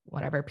like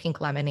whatever,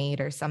 pink lemonade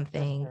or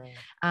something,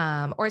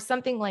 or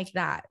something like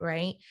that,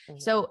 right?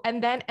 So,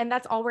 and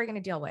that's all we're going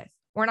to deal with.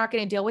 We're not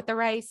going to deal with the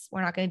rice.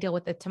 We're not going to deal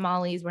with the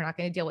tamales. We're not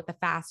going to deal with the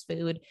fast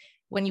food.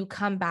 When you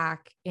come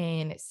back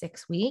in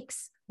 6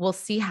 weeks, we'll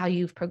see how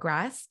you've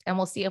progressed and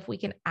we'll see if we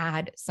can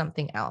add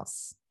something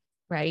else.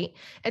 Right.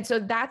 And so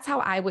that's how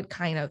I would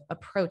kind of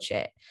approach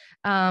it.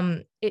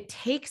 It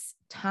takes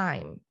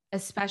time,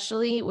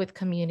 especially with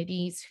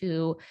communities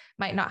who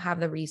might not have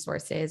the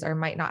resources or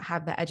might not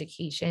have the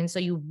education. So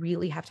you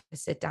really have to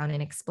sit down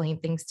and explain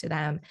things to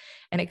them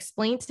and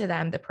explain to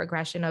them the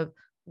progression of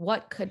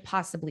what could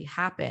possibly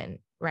happen,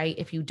 right,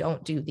 if you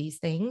don't do these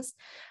things.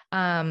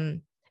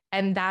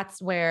 And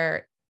that's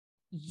where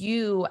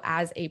you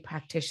as a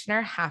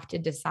practitioner have to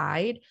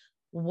decide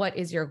what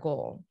is your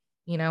goal.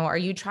 You know, are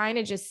you trying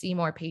to just see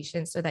more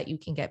patients so that you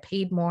can get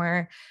paid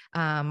more,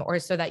 or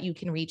so that you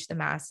can reach the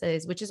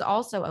masses, which is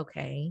also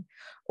okay?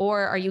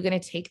 Or are you going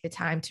to take the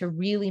time to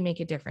really make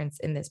a difference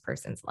in this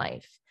person's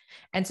life?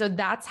 And so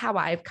that's how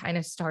I've kind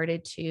of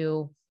started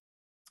to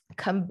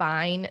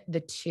combine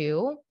the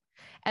two.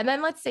 And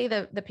then let's say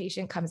the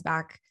patient comes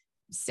back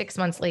 6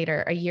 months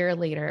later, a year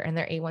later, and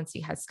their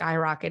A1C has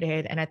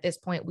skyrocketed. And at this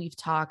point, we've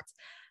talked,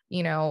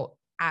 you know,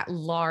 at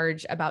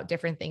large about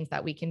different things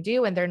that we can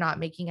do, and they're not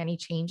making any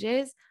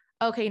changes.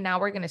 Okay, now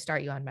we're going to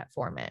start you on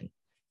metformin,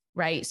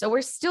 right? So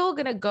we're still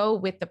going to go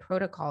with the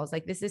protocols.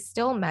 Like this is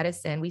still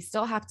medicine. We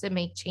still have to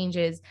make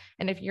changes.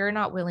 And if you're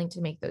not willing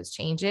to make those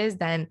changes,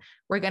 then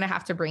we're going to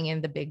have to bring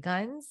in the big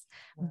guns.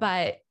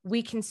 But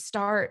we can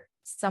start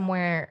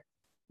somewhere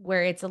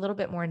where it's a little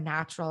bit more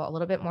natural, a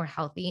little bit more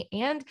healthy,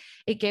 and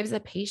it gives the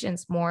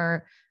patients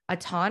more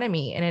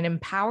autonomy and it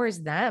empowers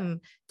them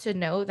to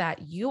know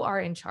that you are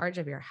in charge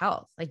of your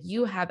health. Like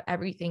you have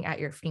everything at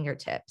your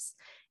fingertips.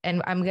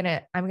 And I'm going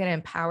to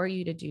empower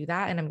you to do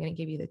that. And I'm going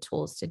to give you the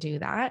tools to do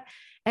that.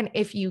 And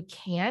if you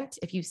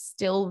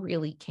still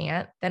really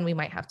can't, then we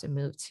might have to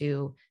move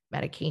to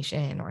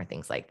medication or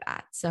things like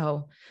that.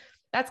 So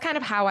that's kind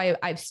of how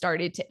I've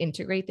started to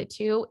integrate the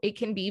two. It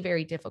can be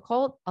very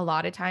difficult. A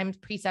lot of times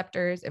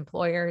preceptors,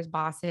 employers,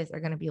 bosses are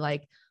going to be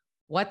like,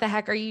 what the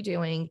heck are you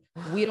doing?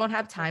 We don't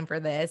have time for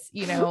this,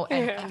 you know,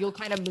 and you'll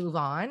kind of move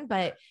on,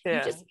 but you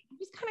just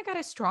kind of got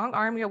to strong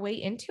arm your way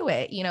into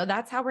it. You know,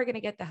 that's how we're going to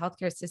get the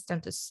healthcare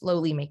system to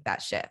slowly make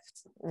that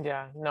shift.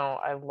 Yeah, no,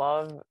 I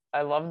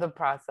love the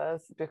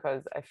process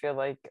because I feel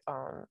like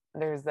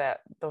there's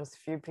those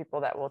few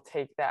people that will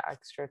take that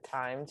extra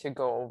time to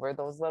go over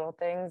those little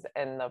things,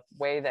 and the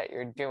way that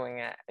you're doing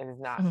it is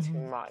not too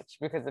much,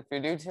 because if you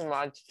do too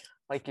much,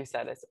 like you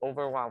said, it's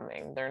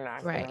overwhelming. They're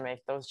not going to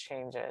make those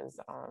changes.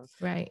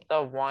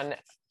 The one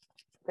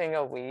thing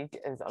a week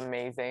is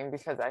amazing,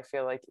 because I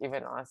feel like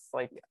even us,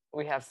 like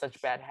we have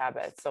such bad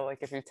habits. So like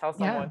if you tell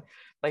someone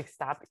like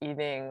stop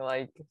eating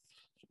like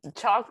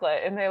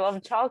chocolate and they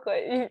love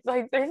chocolate,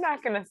 like they're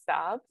not going to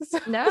stop.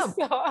 No,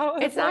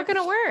 it's not going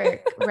to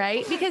work.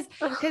 Right.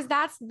 Because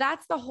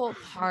that's the whole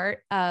part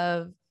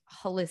of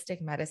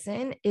holistic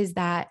medicine, is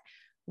that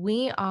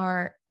we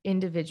are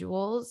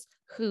individuals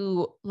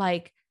who,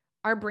 like,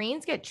 our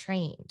brains get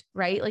trained,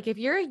 right? Like if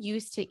you're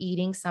used to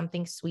eating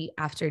something sweet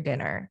after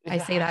dinner, I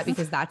say that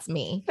because that's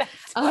me.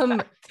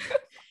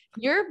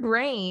 Your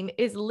brain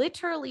is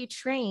literally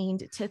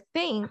trained to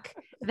think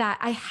that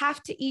I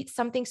have to eat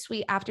something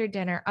sweet after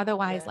dinner.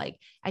 Otherwise, like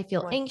I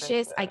feel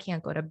anxious. I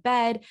can't go to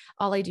bed.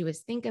 All I do is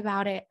think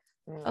about it.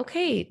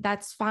 Okay,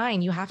 that's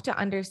fine. You have to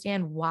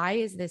understand, why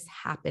is this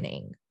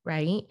happening?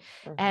 Right.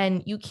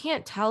 And you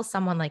can't tell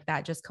someone like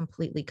that, just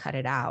completely cut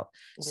it out.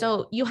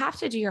 So you have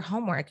to do your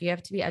homework. You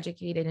have to be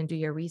educated and do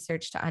your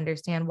research to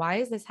understand, why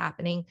is this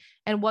happening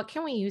and what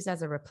can we use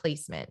as a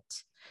replacement?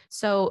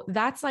 So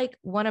that's like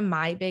one of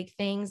my big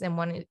things, and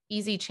one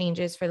easy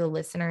changes for the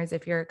listeners.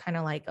 If you're kind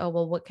of like, oh,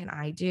 well, what can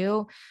I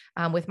do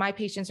with my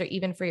patients, or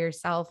even for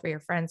yourself or your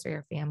friends or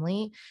your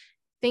family?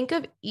 Think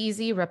of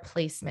easy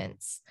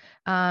replacements.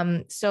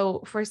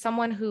 So for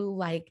someone who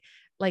like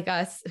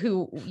us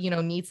who,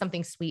 need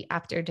something sweet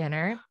after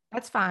dinner,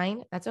 that's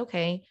fine. That's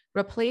okay.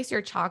 Replace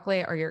your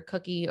chocolate or your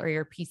cookie or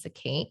your piece of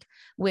cake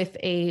with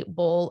a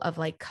bowl of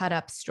like cut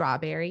up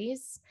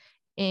strawberries,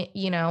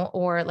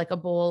 or like a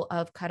bowl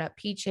of cut up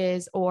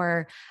peaches,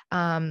 or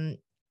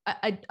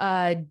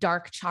a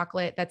dark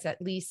chocolate that's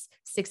at least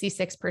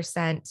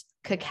 66%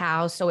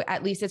 cacao. So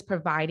at least it's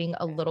providing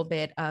a little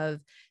bit of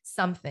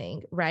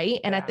something, right?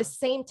 And at the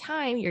same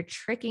time, you're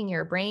tricking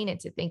your brain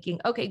into thinking,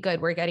 okay, good,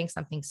 we're getting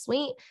something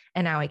sweet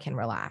and now I can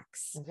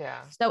relax.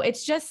 Yeah. So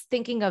it's just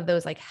thinking of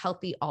those like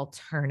healthy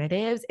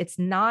alternatives. It's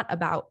not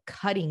about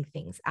cutting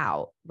things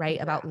out, right?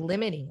 Yeah. About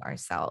limiting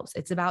ourselves.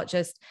 It's about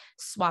just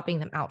swapping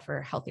them out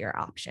for healthier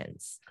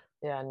options.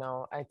 Yeah,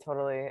 no,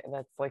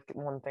 that's like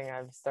one thing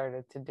I've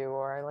started to do,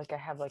 or I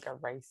have like a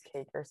rice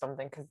cake or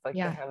something, because like they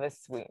have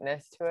this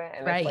sweetness to it,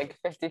 and it's like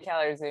 50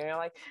 calories, and you're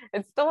like,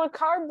 it's still a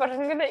carb, but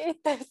I'm gonna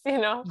eat this,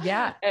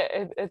 Yeah.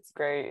 It's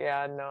great.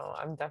 Yeah, no,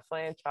 I'm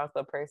definitely a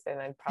chocolate person.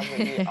 I'd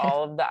probably eat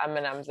all of the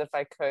M&Ms if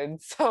I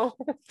could, so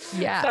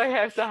yeah, so I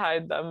have to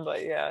hide them.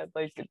 But yeah,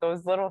 like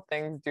those little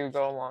things do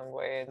go a long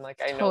way, and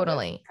like I know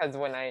because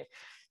when I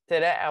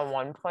did it at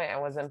one point, I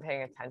wasn't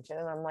paying attention,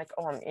 and I'm like,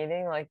 oh, I'm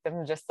eating like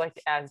them just like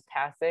as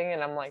passing,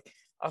 and I'm like,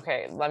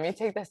 okay, let me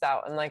take this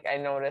out, and like I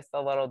noticed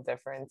a little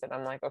difference, and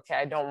I'm like, okay,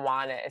 I don't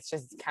want it, it's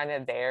just kind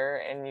of there,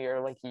 and you're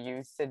like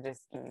used to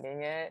just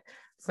eating it,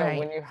 so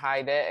when you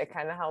hide it, it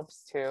kind of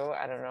helps too.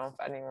 I don't know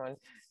if anyone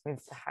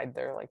needs to hide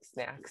their like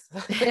snacks so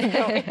they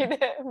don't eat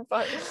it,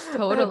 but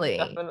totally,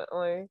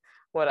 definitely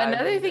what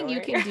another thing you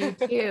can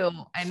do too.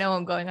 I know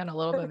I'm going on a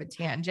little bit of a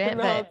tangent,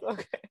 but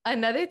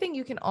another thing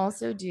you can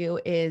also do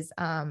is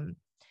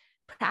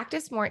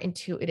practice more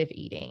intuitive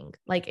eating.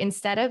 Like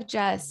instead of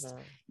just,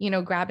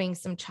 grabbing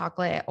some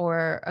chocolate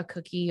or a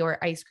cookie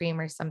or ice cream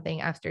or something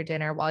after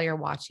dinner while you're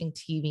watching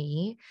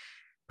TV,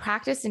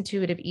 practice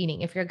intuitive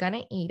eating. If you're going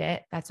to eat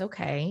it, that's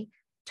okay.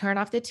 Turn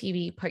off the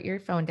TV, put your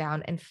phone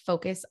down, and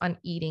focus on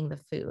eating the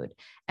food.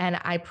 And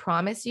I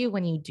promise you,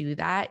 when you do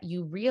that,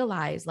 you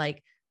realize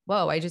like,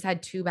 whoa, I just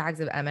had 2 bags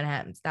of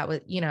M&Ms. That was,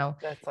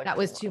 that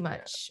was too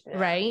much.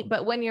 Right.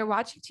 But when you're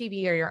watching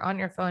TV or you're on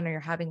your phone or you're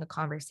having a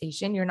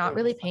conversation, you're not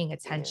really paying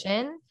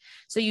attention.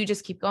 So you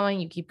just keep going,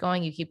 you keep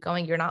going, you keep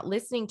going. You're not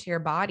listening to your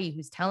body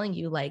who's telling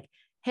you like,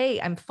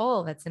 hey, I'm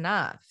full. That's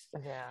enough.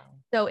 Yeah.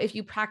 So if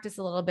you practice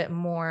a little bit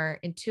more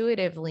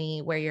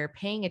intuitively, where you're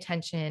paying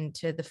attention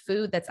to the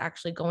food that's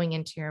actually going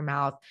into your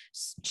mouth,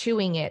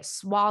 chewing it,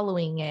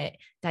 swallowing it,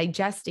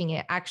 digesting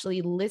it,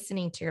 actually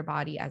listening to your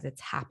body as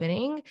it's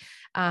happening,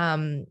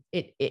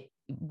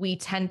 we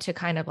tend to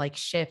kind of like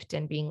shift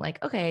and being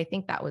like, okay, I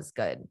think that was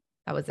good.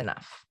 That was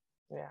enough.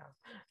 Yeah,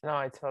 no,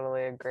 I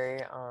totally agree.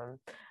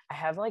 I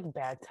have like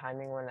bad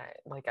timing when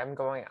I'm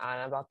going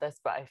on about this,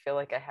 but I feel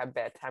like I have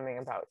bad timing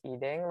about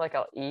eating. Like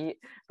I'll eat,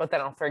 but then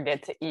I'll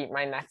forget to eat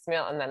my next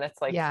meal, and then it's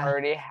like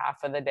already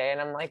half of the day, and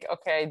I'm like,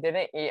 okay, I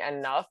didn't eat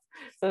enough.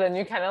 So then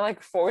you kind of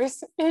like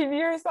force feed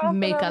yourself,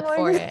 make up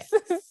for it.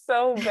 This is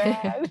so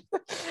bad.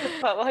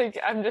 But like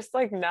I'm just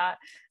like not.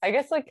 I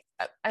guess like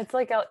it's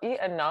like I'll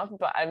eat enough,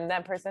 but I'm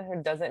that person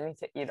who doesn't need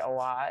to eat a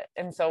lot,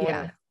 and so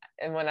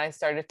when I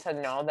started to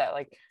know that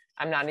like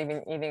I'm not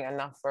even eating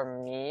enough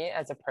for me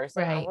as a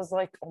person, I was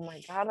like, oh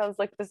my God, I was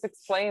like, this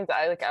explains.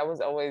 I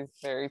was always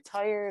very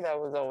tired. I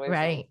was always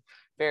like,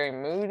 very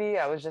moody.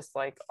 I was just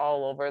like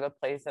all over the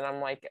place. And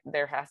I'm like,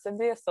 there has to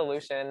be a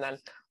solution. And then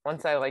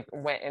once I like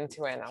went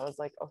into it and I was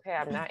like, okay,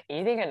 I'm not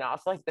eating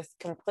enough. Like this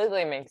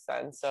completely makes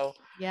sense. So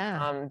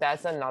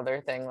that's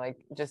another thing, like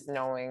just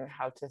knowing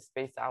how to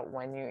space out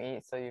when you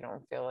eat so you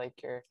don't feel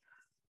like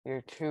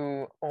you're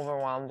too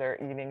overwhelmed or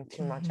eating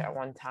too much at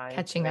one time,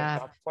 catching to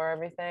make up for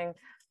everything.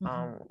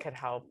 Could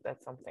help.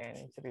 That's something I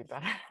need to be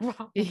better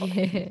about.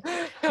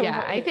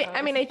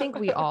 I think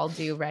we all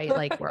do, right?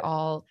 Like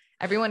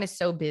everyone is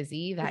so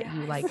busy that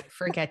you like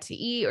forget to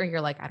eat, or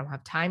you're like, I don't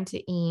have time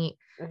to eat,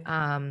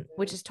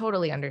 which is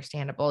totally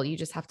understandable. You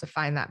just have to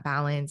find that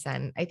balance.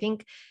 And I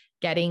think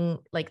getting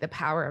like the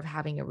power of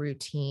having a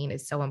routine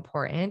is so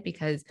important,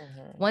 because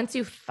once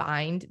you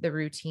find the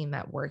routine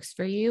that works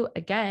for you,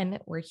 again,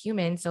 we're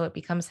human, so it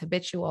becomes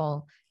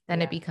habitual.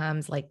 Then it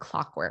becomes like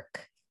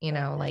clockwork,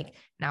 like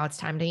now it's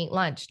time to eat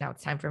lunch. Now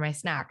it's time for my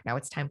snack. Now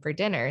it's time for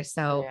dinner.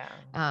 So,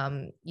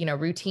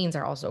 routines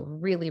are also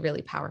really,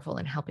 really powerful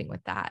in helping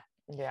with that.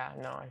 Yeah,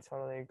 no, I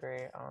totally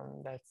agree.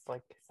 That's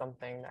like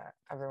something that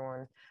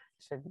everyone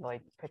should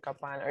like pick up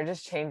on, or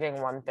just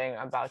changing one thing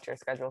about your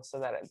schedule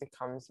so that it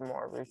becomes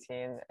more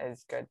routine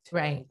is good too.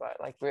 Right. But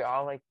like we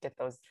all like get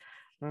those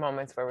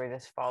moments where we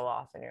just fall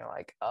off and you're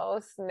like,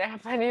 oh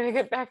snap, I need to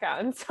get back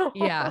on. So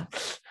and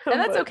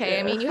that's okay.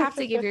 I mean, you have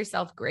to give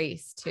yourself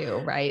grace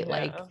too, right?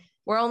 Like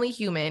we're only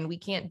human. We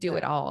can't do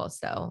it all.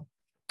 So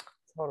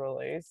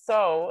Totally.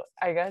 So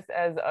I guess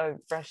as a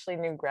freshly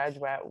new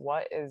graduate,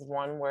 what is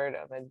one word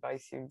of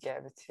advice you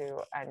give to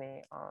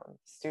any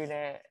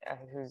student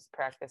who's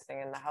practicing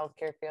in the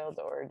healthcare field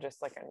or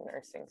just like a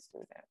nursing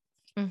student?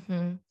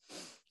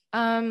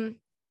 Mm-hmm.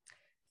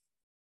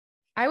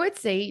 I would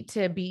say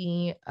to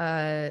be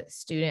a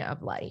student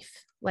of life,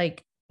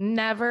 like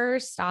never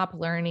stop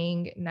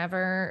learning,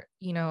 never,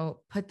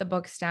 put the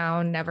books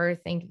down, never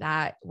think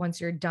that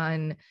once you're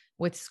done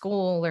with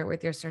school or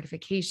with your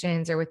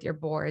certifications or with your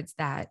boards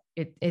that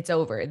it's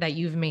over, that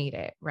you've made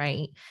it,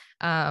 right?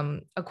 A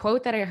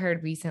quote that I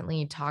heard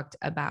recently talked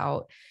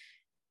about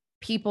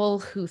people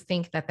who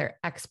think that they're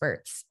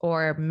experts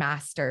or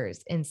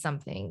masters in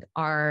something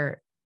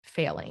are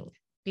failing,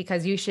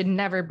 because you should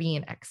never be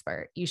an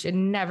expert. You should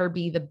never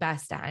be the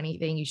best at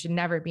anything. You should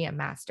never be a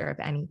master of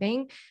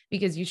anything,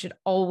 because you should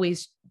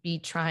always be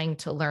trying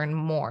to learn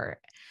more.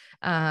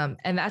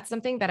 And that's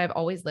something that I've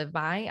always lived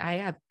by.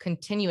 I've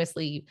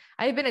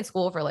been in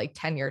school for like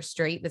 10 years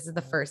straight. This is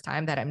the first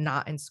time that I'm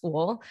not in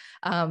school.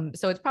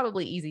 So it's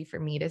probably easy for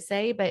me to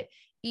say, but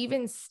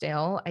even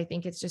still, I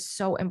think it's just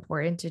so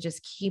important to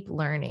just keep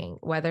learning,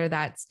 whether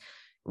that's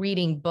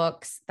reading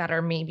books that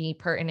are maybe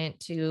pertinent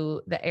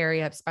to the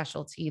area of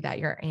specialty that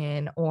you're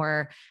in,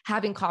 or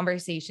having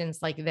conversations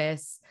like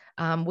this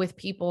with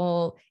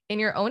people in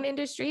your own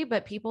industry,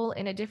 but people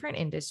in a different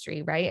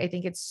industry, right? I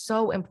think it's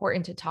so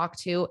important to talk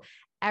to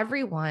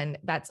everyone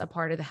that's a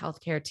part of the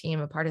healthcare team,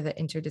 a part of the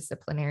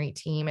interdisciplinary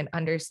team, and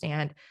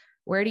understand,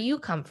 where do you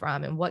come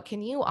from and what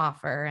can you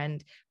offer?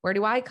 And where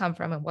do I come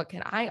from and what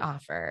can I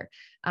offer?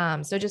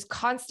 So just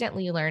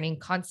constantly learning,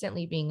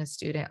 constantly being a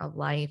student of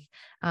life,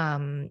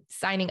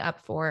 signing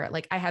up for,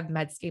 like, I have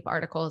Medscape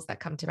articles that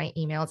come to my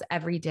emails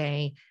every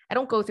day. I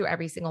don't go through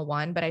every single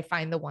one, but I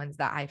find the ones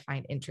that I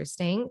find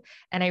interesting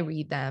and I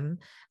read them,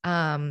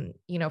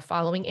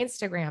 following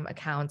Instagram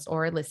accounts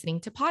or listening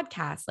to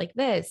podcasts like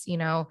this,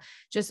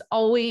 just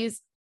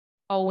always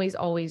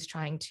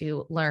trying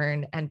to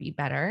learn and be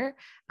better,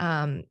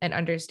 and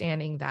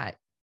understanding that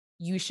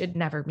you should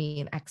never be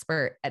an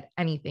expert at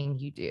anything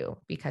you do,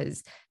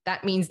 because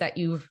that means that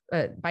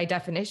by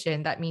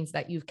definition, that means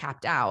that you've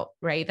capped out,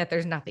 right? That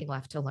there's nothing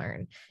left to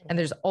learn and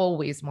there's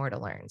always more to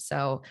learn.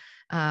 So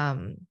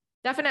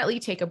definitely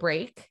take a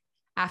break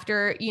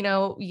after,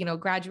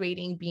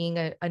 graduating, being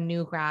a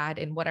new grad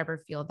in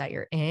whatever field that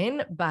you're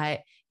in,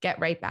 but get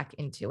right back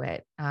into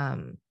it.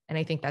 And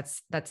I think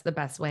that's the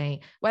best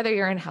way, whether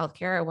you're in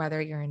healthcare or whether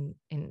you're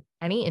in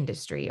any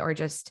industry or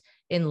just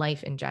in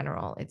life in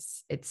general.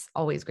 It's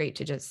always great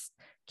to just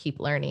keep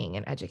learning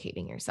and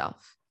educating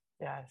yourself.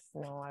 Yes,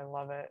 no, I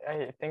love it.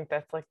 I think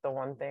that's like the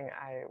one thing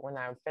when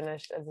I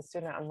finished as a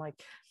student, I'm like,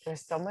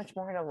 there's so much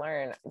more to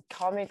learn.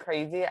 Call me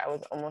crazy. I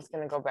was almost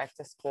going to go back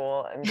to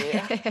school and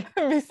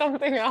be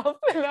something else.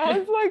 And I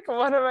was like,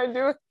 what am I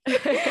doing?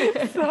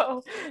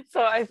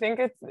 So I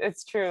think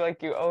it's true.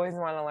 Like, you always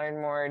want to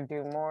learn more,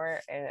 do more.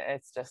 And I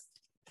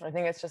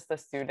think it's just the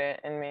student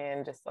in me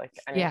and just like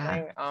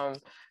anything. Yeah.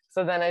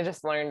 So then I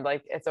just learned,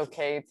 like, it's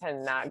okay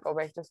to not go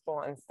back to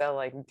school and still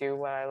like do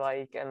what I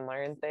like and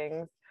learn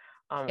things.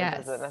 It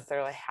doesn't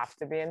necessarily have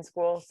to be in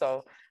school.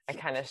 So I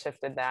kind of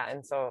shifted that.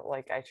 And so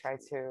like, I try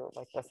to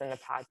like listen to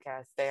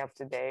podcasts, stay up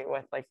to date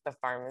with like the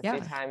pharmacy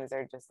times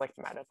or just like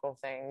medical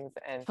things.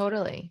 And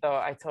totally. So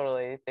I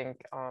totally think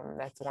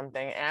that's one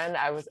thing. And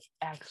I was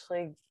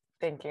actually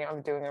thinking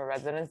of doing a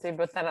residency,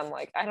 but then I'm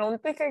like, I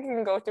don't think I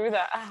can go through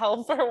that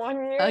hell for 1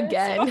 year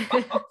again.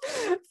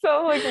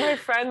 So like, my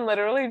friend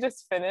literally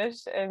just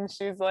finished and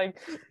she's like,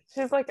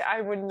 I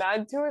would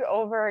not do it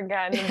over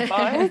again,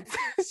 but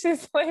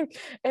she's like,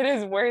 it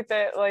is worth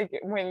it, like,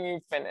 when you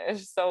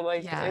finish. So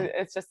like,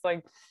 it's just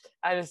like,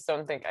 I just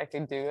don't think I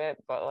could do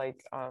it, but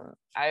like,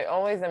 I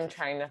always am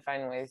trying to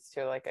find ways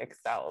to like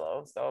excel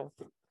though. So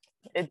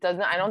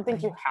I don't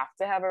think you have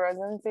to have a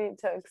residency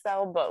to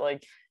excel, but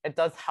like, it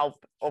does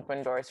help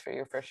open doors for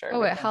you for sure.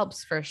 Oh, it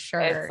helps for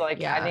sure. It's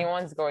like,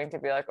 anyone's going to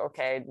be like,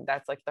 okay,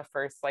 that's like the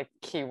first like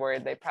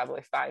keyword they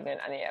probably find in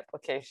any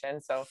application.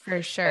 So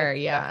for sure.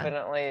 it's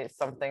definitely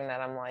something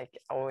that I'm like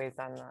always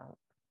on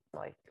the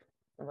like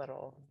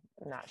little,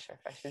 not sure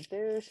if I should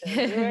do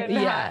it.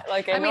 Yeah.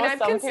 Like, I mean, I've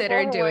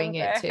considered doing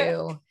it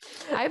too.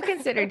 I've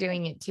considered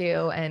doing it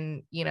too.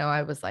 And,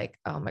 I was like,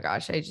 oh my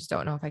gosh, I just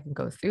don't know if I can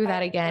go through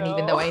that again,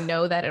 even though I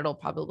know that it'll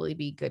probably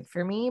be good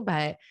for me.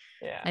 But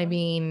I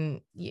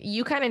mean,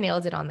 you kind of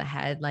nailed it on the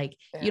head. Like,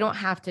 you don't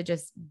have to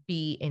just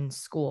be in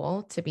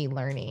school to be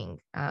learning.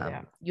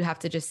 You have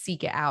to just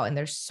seek it out. And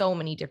there's so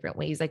many different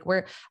ways. Like,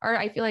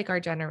 I feel like our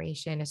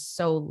generation is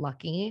so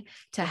lucky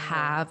to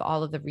have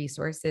all of the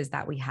resources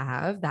that we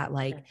have, that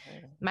like,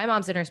 my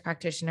mom's a nurse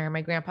practitioner,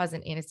 my grandpa's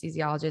an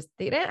anesthesiologist.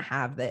 They didn't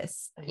have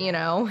this, they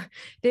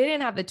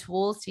didn't have the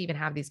tools to even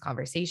have these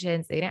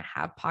conversations. They didn't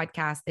have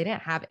podcasts. They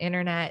didn't have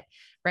internet,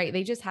 right?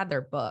 They just had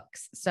their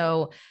books.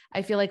 So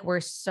I feel like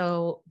we're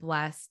so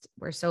blessed.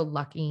 We're so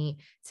lucky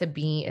to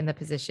be in the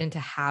position to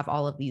have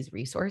all of these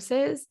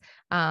resources.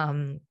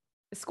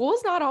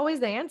 school's not always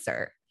the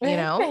answer,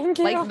 Thank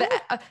you. like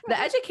the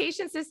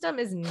education system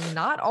is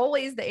not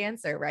always the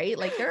answer, right?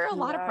 Like there are a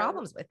lot of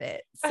problems with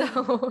it.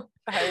 So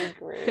I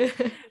agree.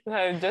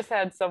 I just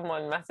had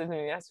someone message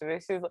me yesterday.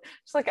 She's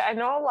like, I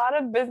know a lot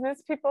of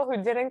business people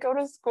who didn't go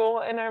to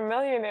school and are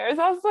millionaires.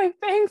 I was like,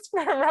 thanks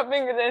for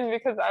rubbing it in,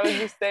 because I was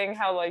just saying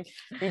how like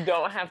you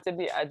don't have to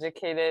be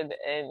educated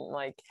and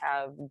like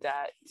have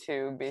debt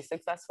to be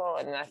successful.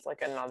 And that's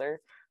like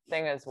another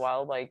thing as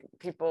well. Like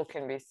people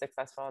can be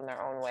successful in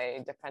their own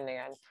way depending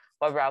on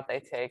what route they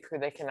take, who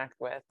they connect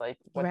with, like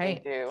what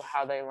Right. they do,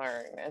 how they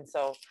learn. And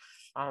so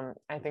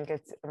I think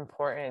it's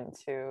important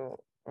to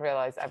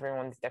realize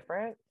everyone's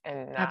different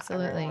and not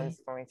Absolutely. everyone's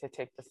going to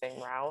take the same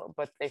route,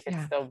 but they could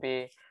still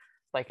be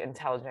like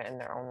intelligent in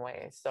their own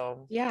way.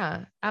 So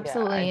yeah,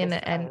 absolutely. yeah,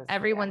 And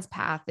everyone's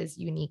path is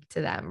unique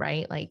to them,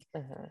 right? Like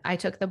I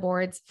took the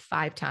boards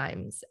 5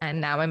 times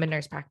and now I'm a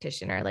nurse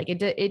practitioner. Like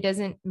it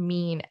doesn't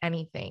mean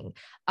anything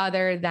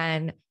other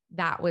than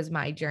that was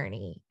my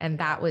journey and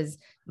that was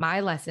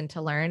my lesson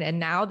to learn. And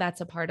now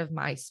that's a part of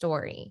my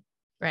story.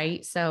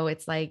 Right. So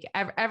it's like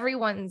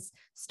everyone's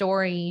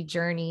story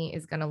journey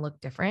is going to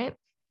look different.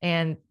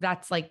 And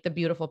that's like the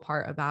beautiful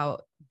part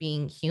about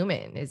being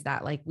human is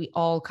that like we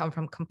all come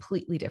from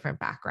completely different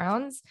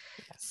backgrounds.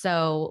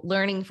 So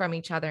learning from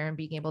each other and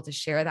being able to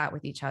share that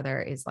with each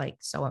other is like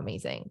so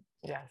amazing.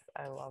 Yes,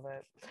 I love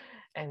it.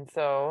 And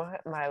so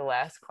my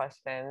last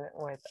question,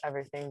 with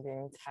everything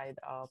being tied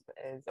up,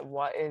 is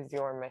what is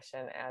your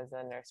mission as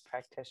a nurse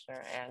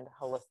practitioner and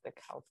holistic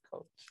health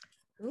coach?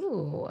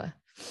 Ooh.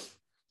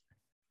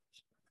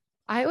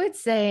 I would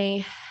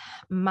say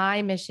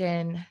my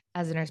mission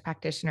as a nurse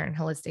practitioner and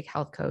holistic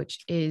health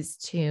coach is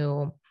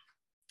to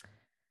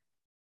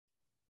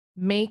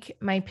make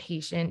my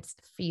patients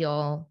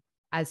feel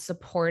as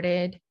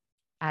supported,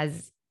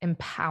 as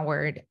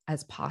empowered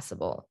as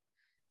possible.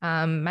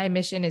 My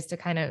mission is to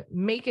kind of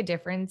make a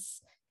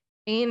difference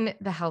in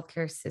the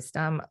healthcare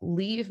system,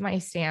 leave my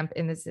stamp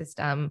in the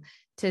system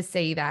to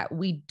say that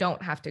we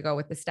don't have to go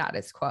with the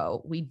status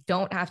quo. We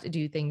don't have to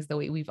do things the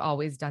way we've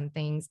always done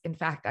things. In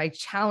fact, I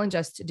challenge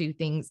us to do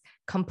things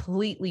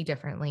completely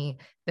differently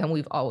than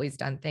we've always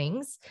done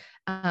things.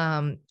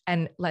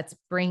 And let's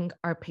bring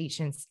our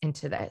patients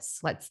into this.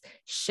 Let's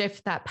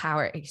shift that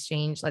power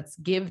exchange. Let's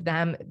give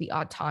them the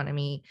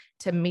autonomy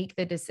to make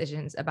the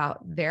decisions about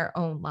their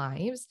own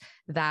lives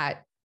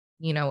that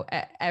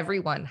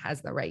everyone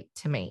has the right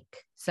to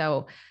make.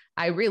 So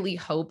I really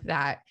hope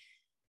that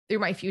through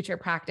my future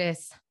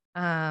practice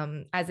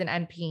as an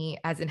NP,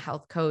 as a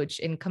health coach,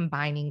 in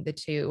combining the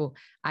two,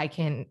 I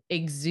can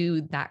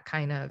exude that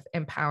kind of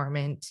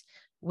empowerment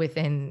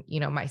within,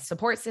 my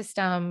support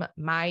system,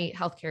 my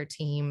healthcare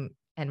team,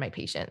 and my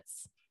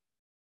patients.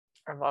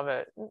 I love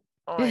it.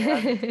 Oh my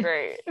God, that's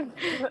great.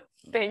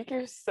 Thank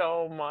you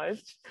so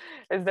much.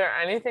 Is there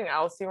anything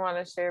else you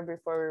want to share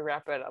before we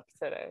wrap it up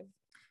today?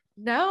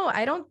 No,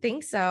 I don't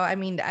think so. I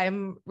mean,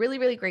 I'm really,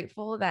 really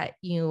grateful that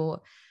you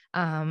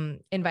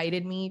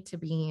invited me to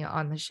be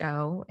on the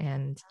show.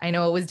 And I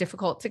know it was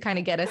difficult to kind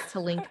of get us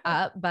to link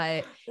up,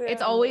 but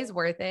it's always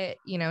worth it,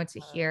 to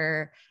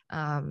hear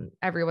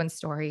everyone's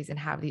stories and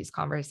have these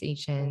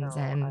conversations.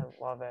 And I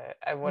love it.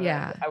 I would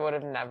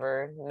have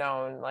never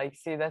known. Like,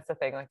 see, that's the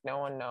thing. Like, no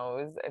one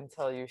knows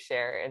until you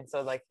share. And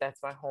so like,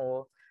 that's my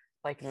whole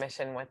like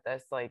mission with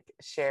this, like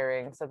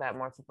sharing so that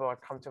more people are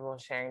comfortable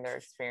sharing their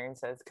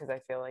experiences. Cause I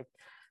feel like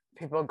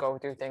people go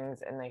through things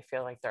and they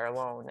feel like they're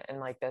alone. And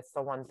like, that's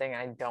the one thing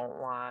I don't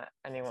want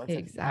anyone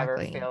to ever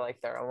feel like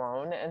they're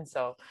alone. And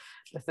so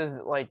this is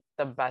like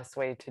the best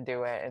way to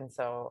do it. And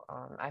so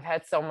I've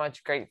had so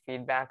much great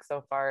feedback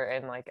so far.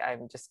 And like,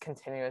 I'm just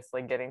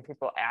continuously getting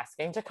people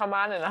asking to come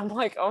on, and I'm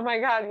like, oh my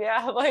God,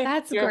 yeah, like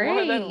that's you're great.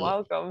 more than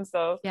welcome.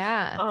 So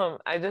yeah,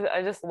 I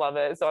just love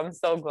it. So I'm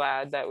so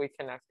glad that we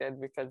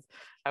connected, because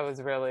I was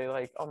really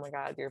like, oh my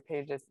God, your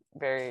page is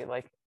very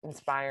like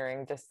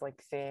inspiring, just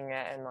like seeing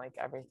it and like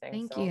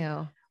everything. Thank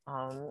you.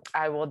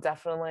 I will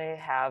definitely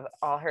have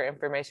all her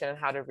information and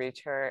how to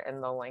reach her in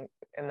the link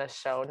in the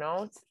show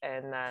notes.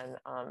 And then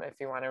if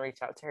you want to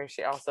reach out to her,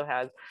 she also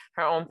has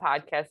her own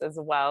podcast as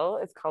well.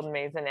 It's called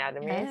May's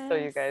Anatomy. Yes. So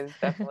you guys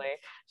definitely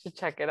should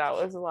check it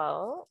out as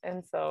well.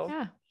 And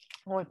so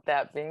with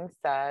that being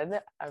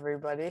said,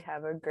 everybody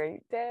have a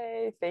great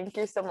day. Thank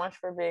you so much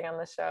for being on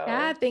the show.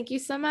 Yeah, thank you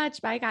so much.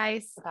 Bye,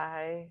 guys.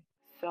 Bye.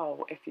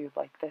 So if you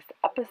like this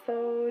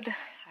episode,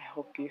 I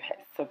hope you hit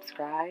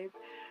subscribe,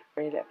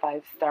 rate it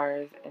 5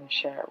 stars, and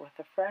share it with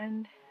a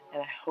friend.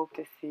 And I hope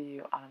to see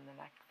you on the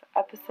next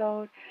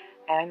episode.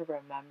 And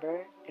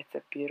remember, it's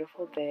a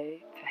beautiful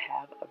day to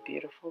have a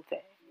beautiful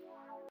day.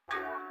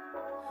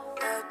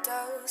 A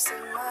dose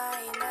of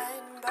mind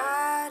and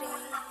body.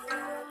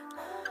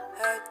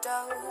 A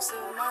dose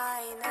of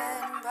mind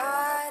and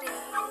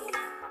body.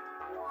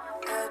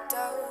 A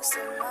dose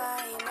of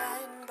mind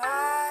and